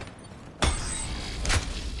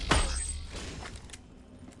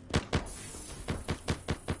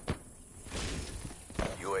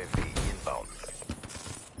 UAV inbound.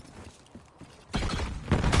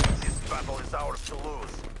 This battle is ours to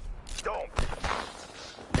lose. Don't.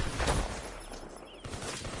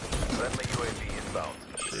 Friendly UAV inbound.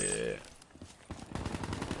 Shit.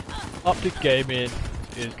 Optic Gaming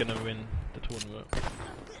is gonna win the tournament.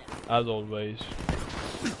 As always.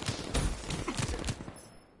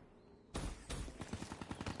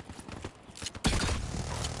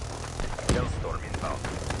 Hellstorm inbound.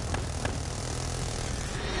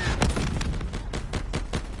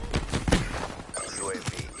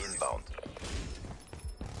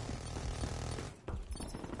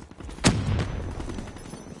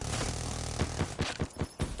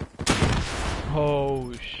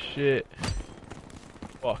 Oh shit.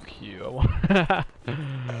 Fuck you. I want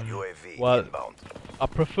UAV well, inbound. I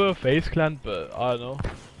prefer Face Clan, but I don't know.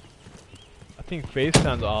 I think Face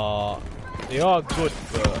Clans they are good,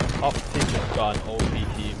 but our team just got an OP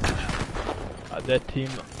team. Their team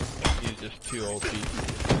is just too OP.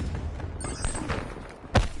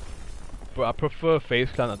 But I prefer Face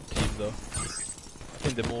Clan as a team though. I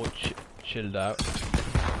think they're more chilled out.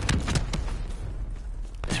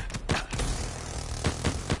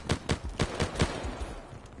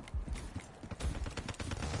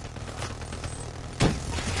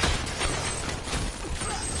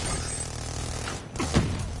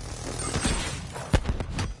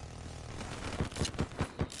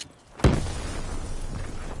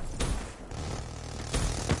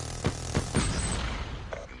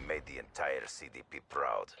 CDP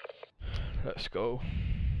proud. Let's go.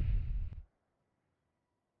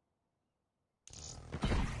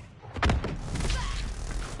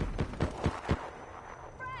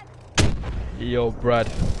 Yo, Brad.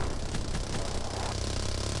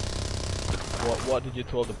 What did you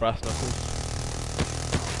tell the brass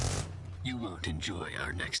knuckles? You won't enjoy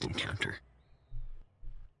our next encounter.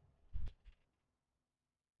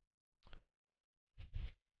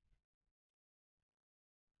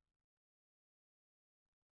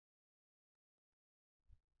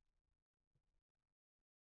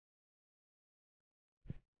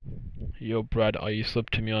 Yo, Brad, are you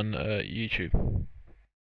subbed to me on YouTube?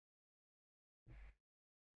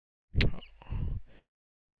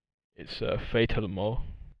 It's Fatal Mo.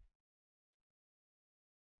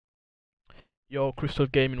 Yo, Crystal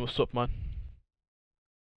Gaming, what's up, man?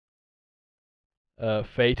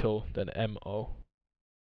 Fatal, then M-O.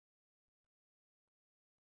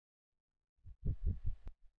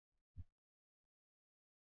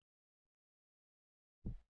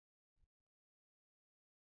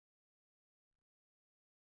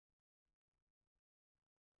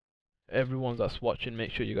 Everyone that's watching,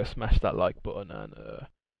 make sure you guys smash that like button and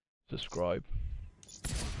subscribe.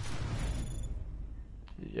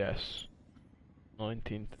 Yes.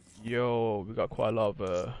 19th. Yo, we got quite a lot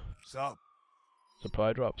of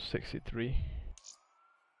supply drops. 63.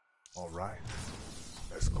 Alright,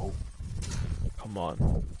 let's go. Come on.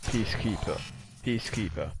 Peacekeeper.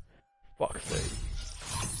 Peacekeeper. Fuck's sake.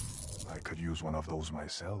 I could use one of those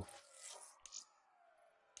myself.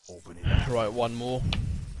 Open it up. Right, one more.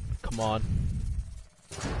 Come on.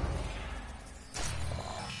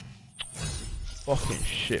 Fucking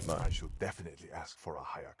shit, man. I should definitely ask for a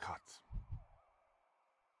higher cut.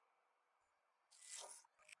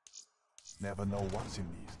 Never know what's in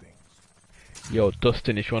these things. Yo,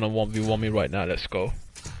 Dustin, if you wanna 1v1 me right now, let's go.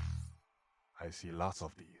 I see lots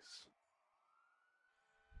of these.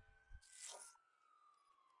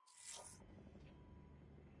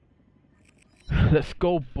 Let's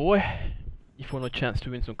go, boy. If you want a chance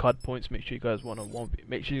to win some card points, make sure you guys wanna 1v.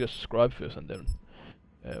 Make sure you guys subscribe first and then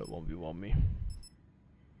 1v1 me.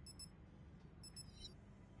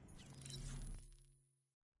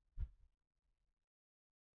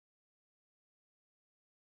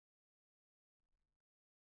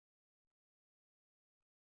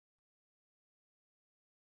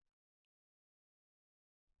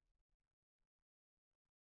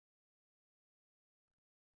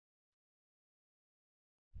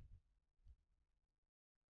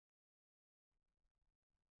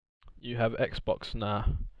 You have Xbox? Nah.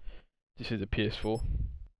 This is a PS4.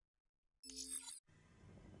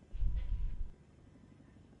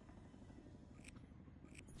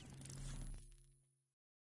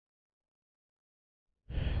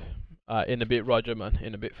 In a bit, Roger, man.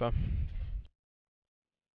 In a bit, fam.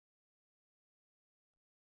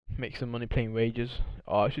 Make some money playing wages.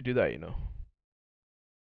 Oh, I should do that, you know.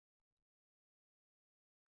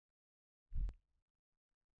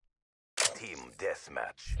 Team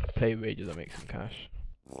deathmatch. Play wages and make some cash.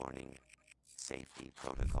 Warning. Safety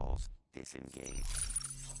protocols disengaged.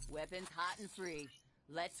 Weapons hot and free.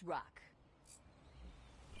 Let's rock.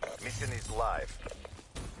 Mission is live.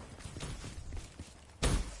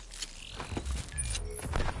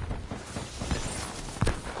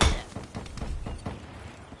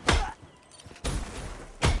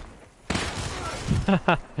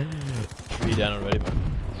 Be down already, man.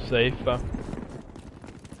 Safe, fam.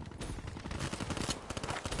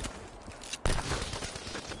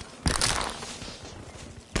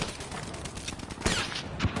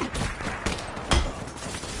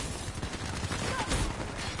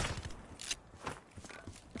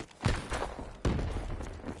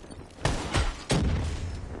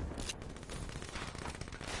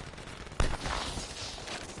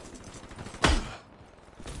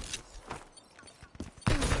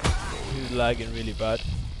 is lagging really bad.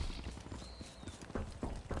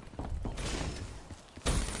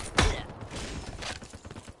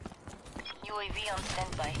 UAV on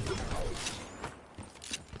standby.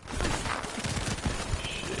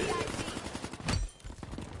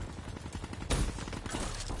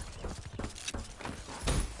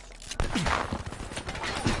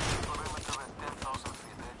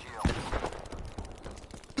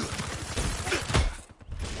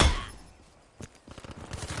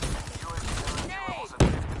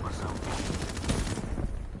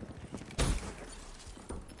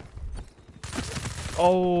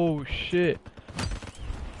 Oh shit.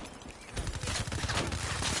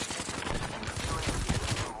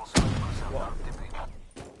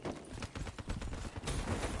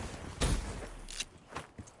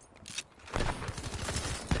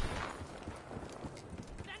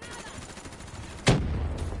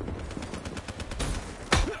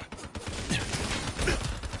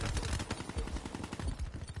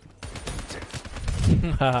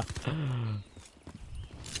 Haha.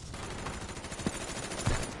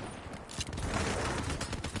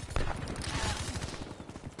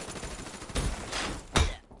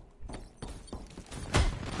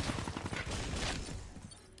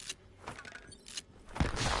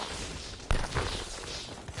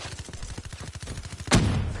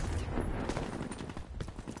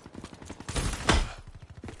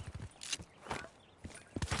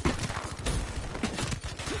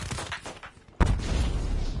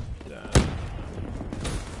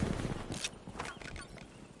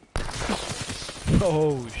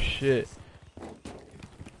 Oh shit.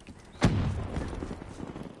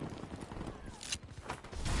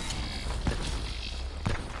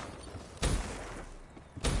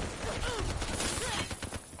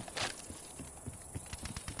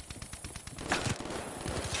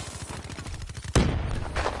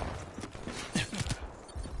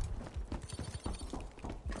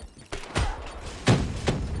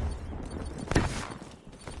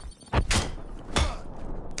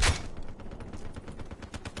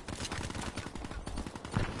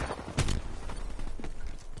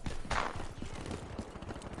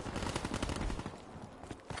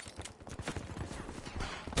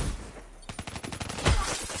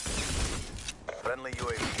 Friendly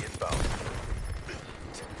UAV inbound.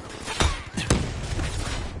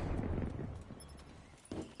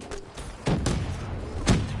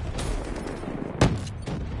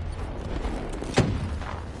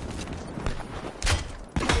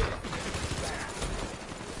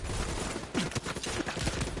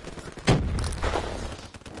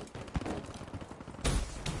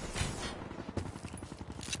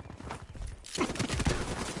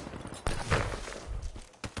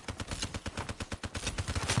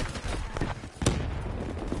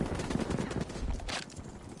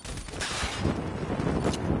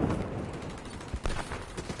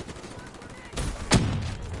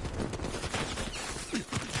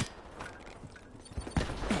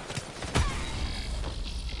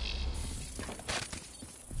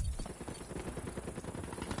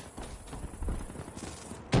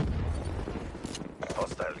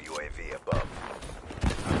 Hostile UAV above.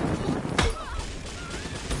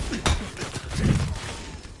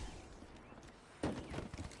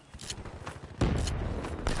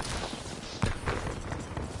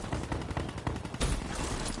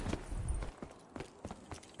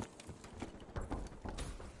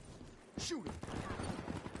 Shoot it.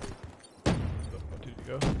 Where did he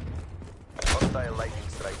go? Hostile lightning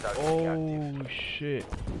strike target active. Oh shit.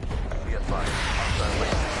 Be advised. Hostile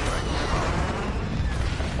lightning strike inbound.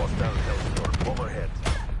 Hostile hellstorm overhead.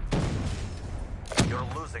 You're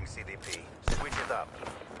losing CDP. Switch it up.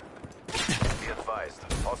 Be advised.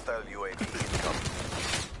 Hostile UAV incoming.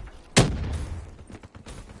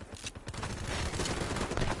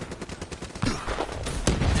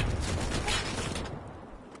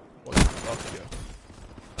 What the fuck, yo?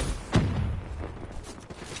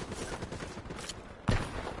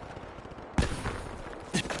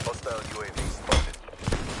 Hostile UAV spotted.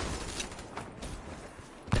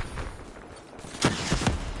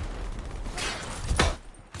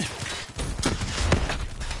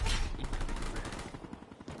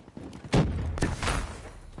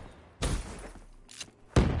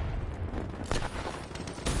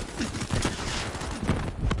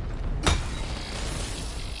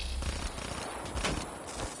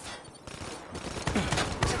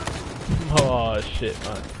 Oh shit,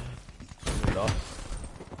 man. We lost.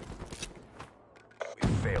 We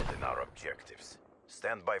failed in our objectives.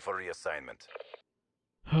 Stand by for reassignment.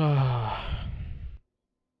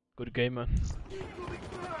 Good game, man.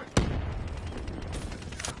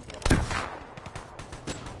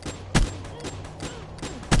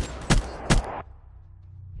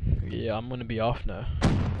 yeah, I'm gonna be off now.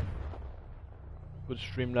 Good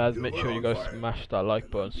stream, lads. Make sure you guys smash that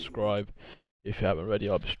like button, subscribe if you haven't already.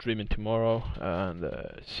 I'll be streaming tomorrow, and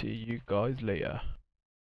see you guys later.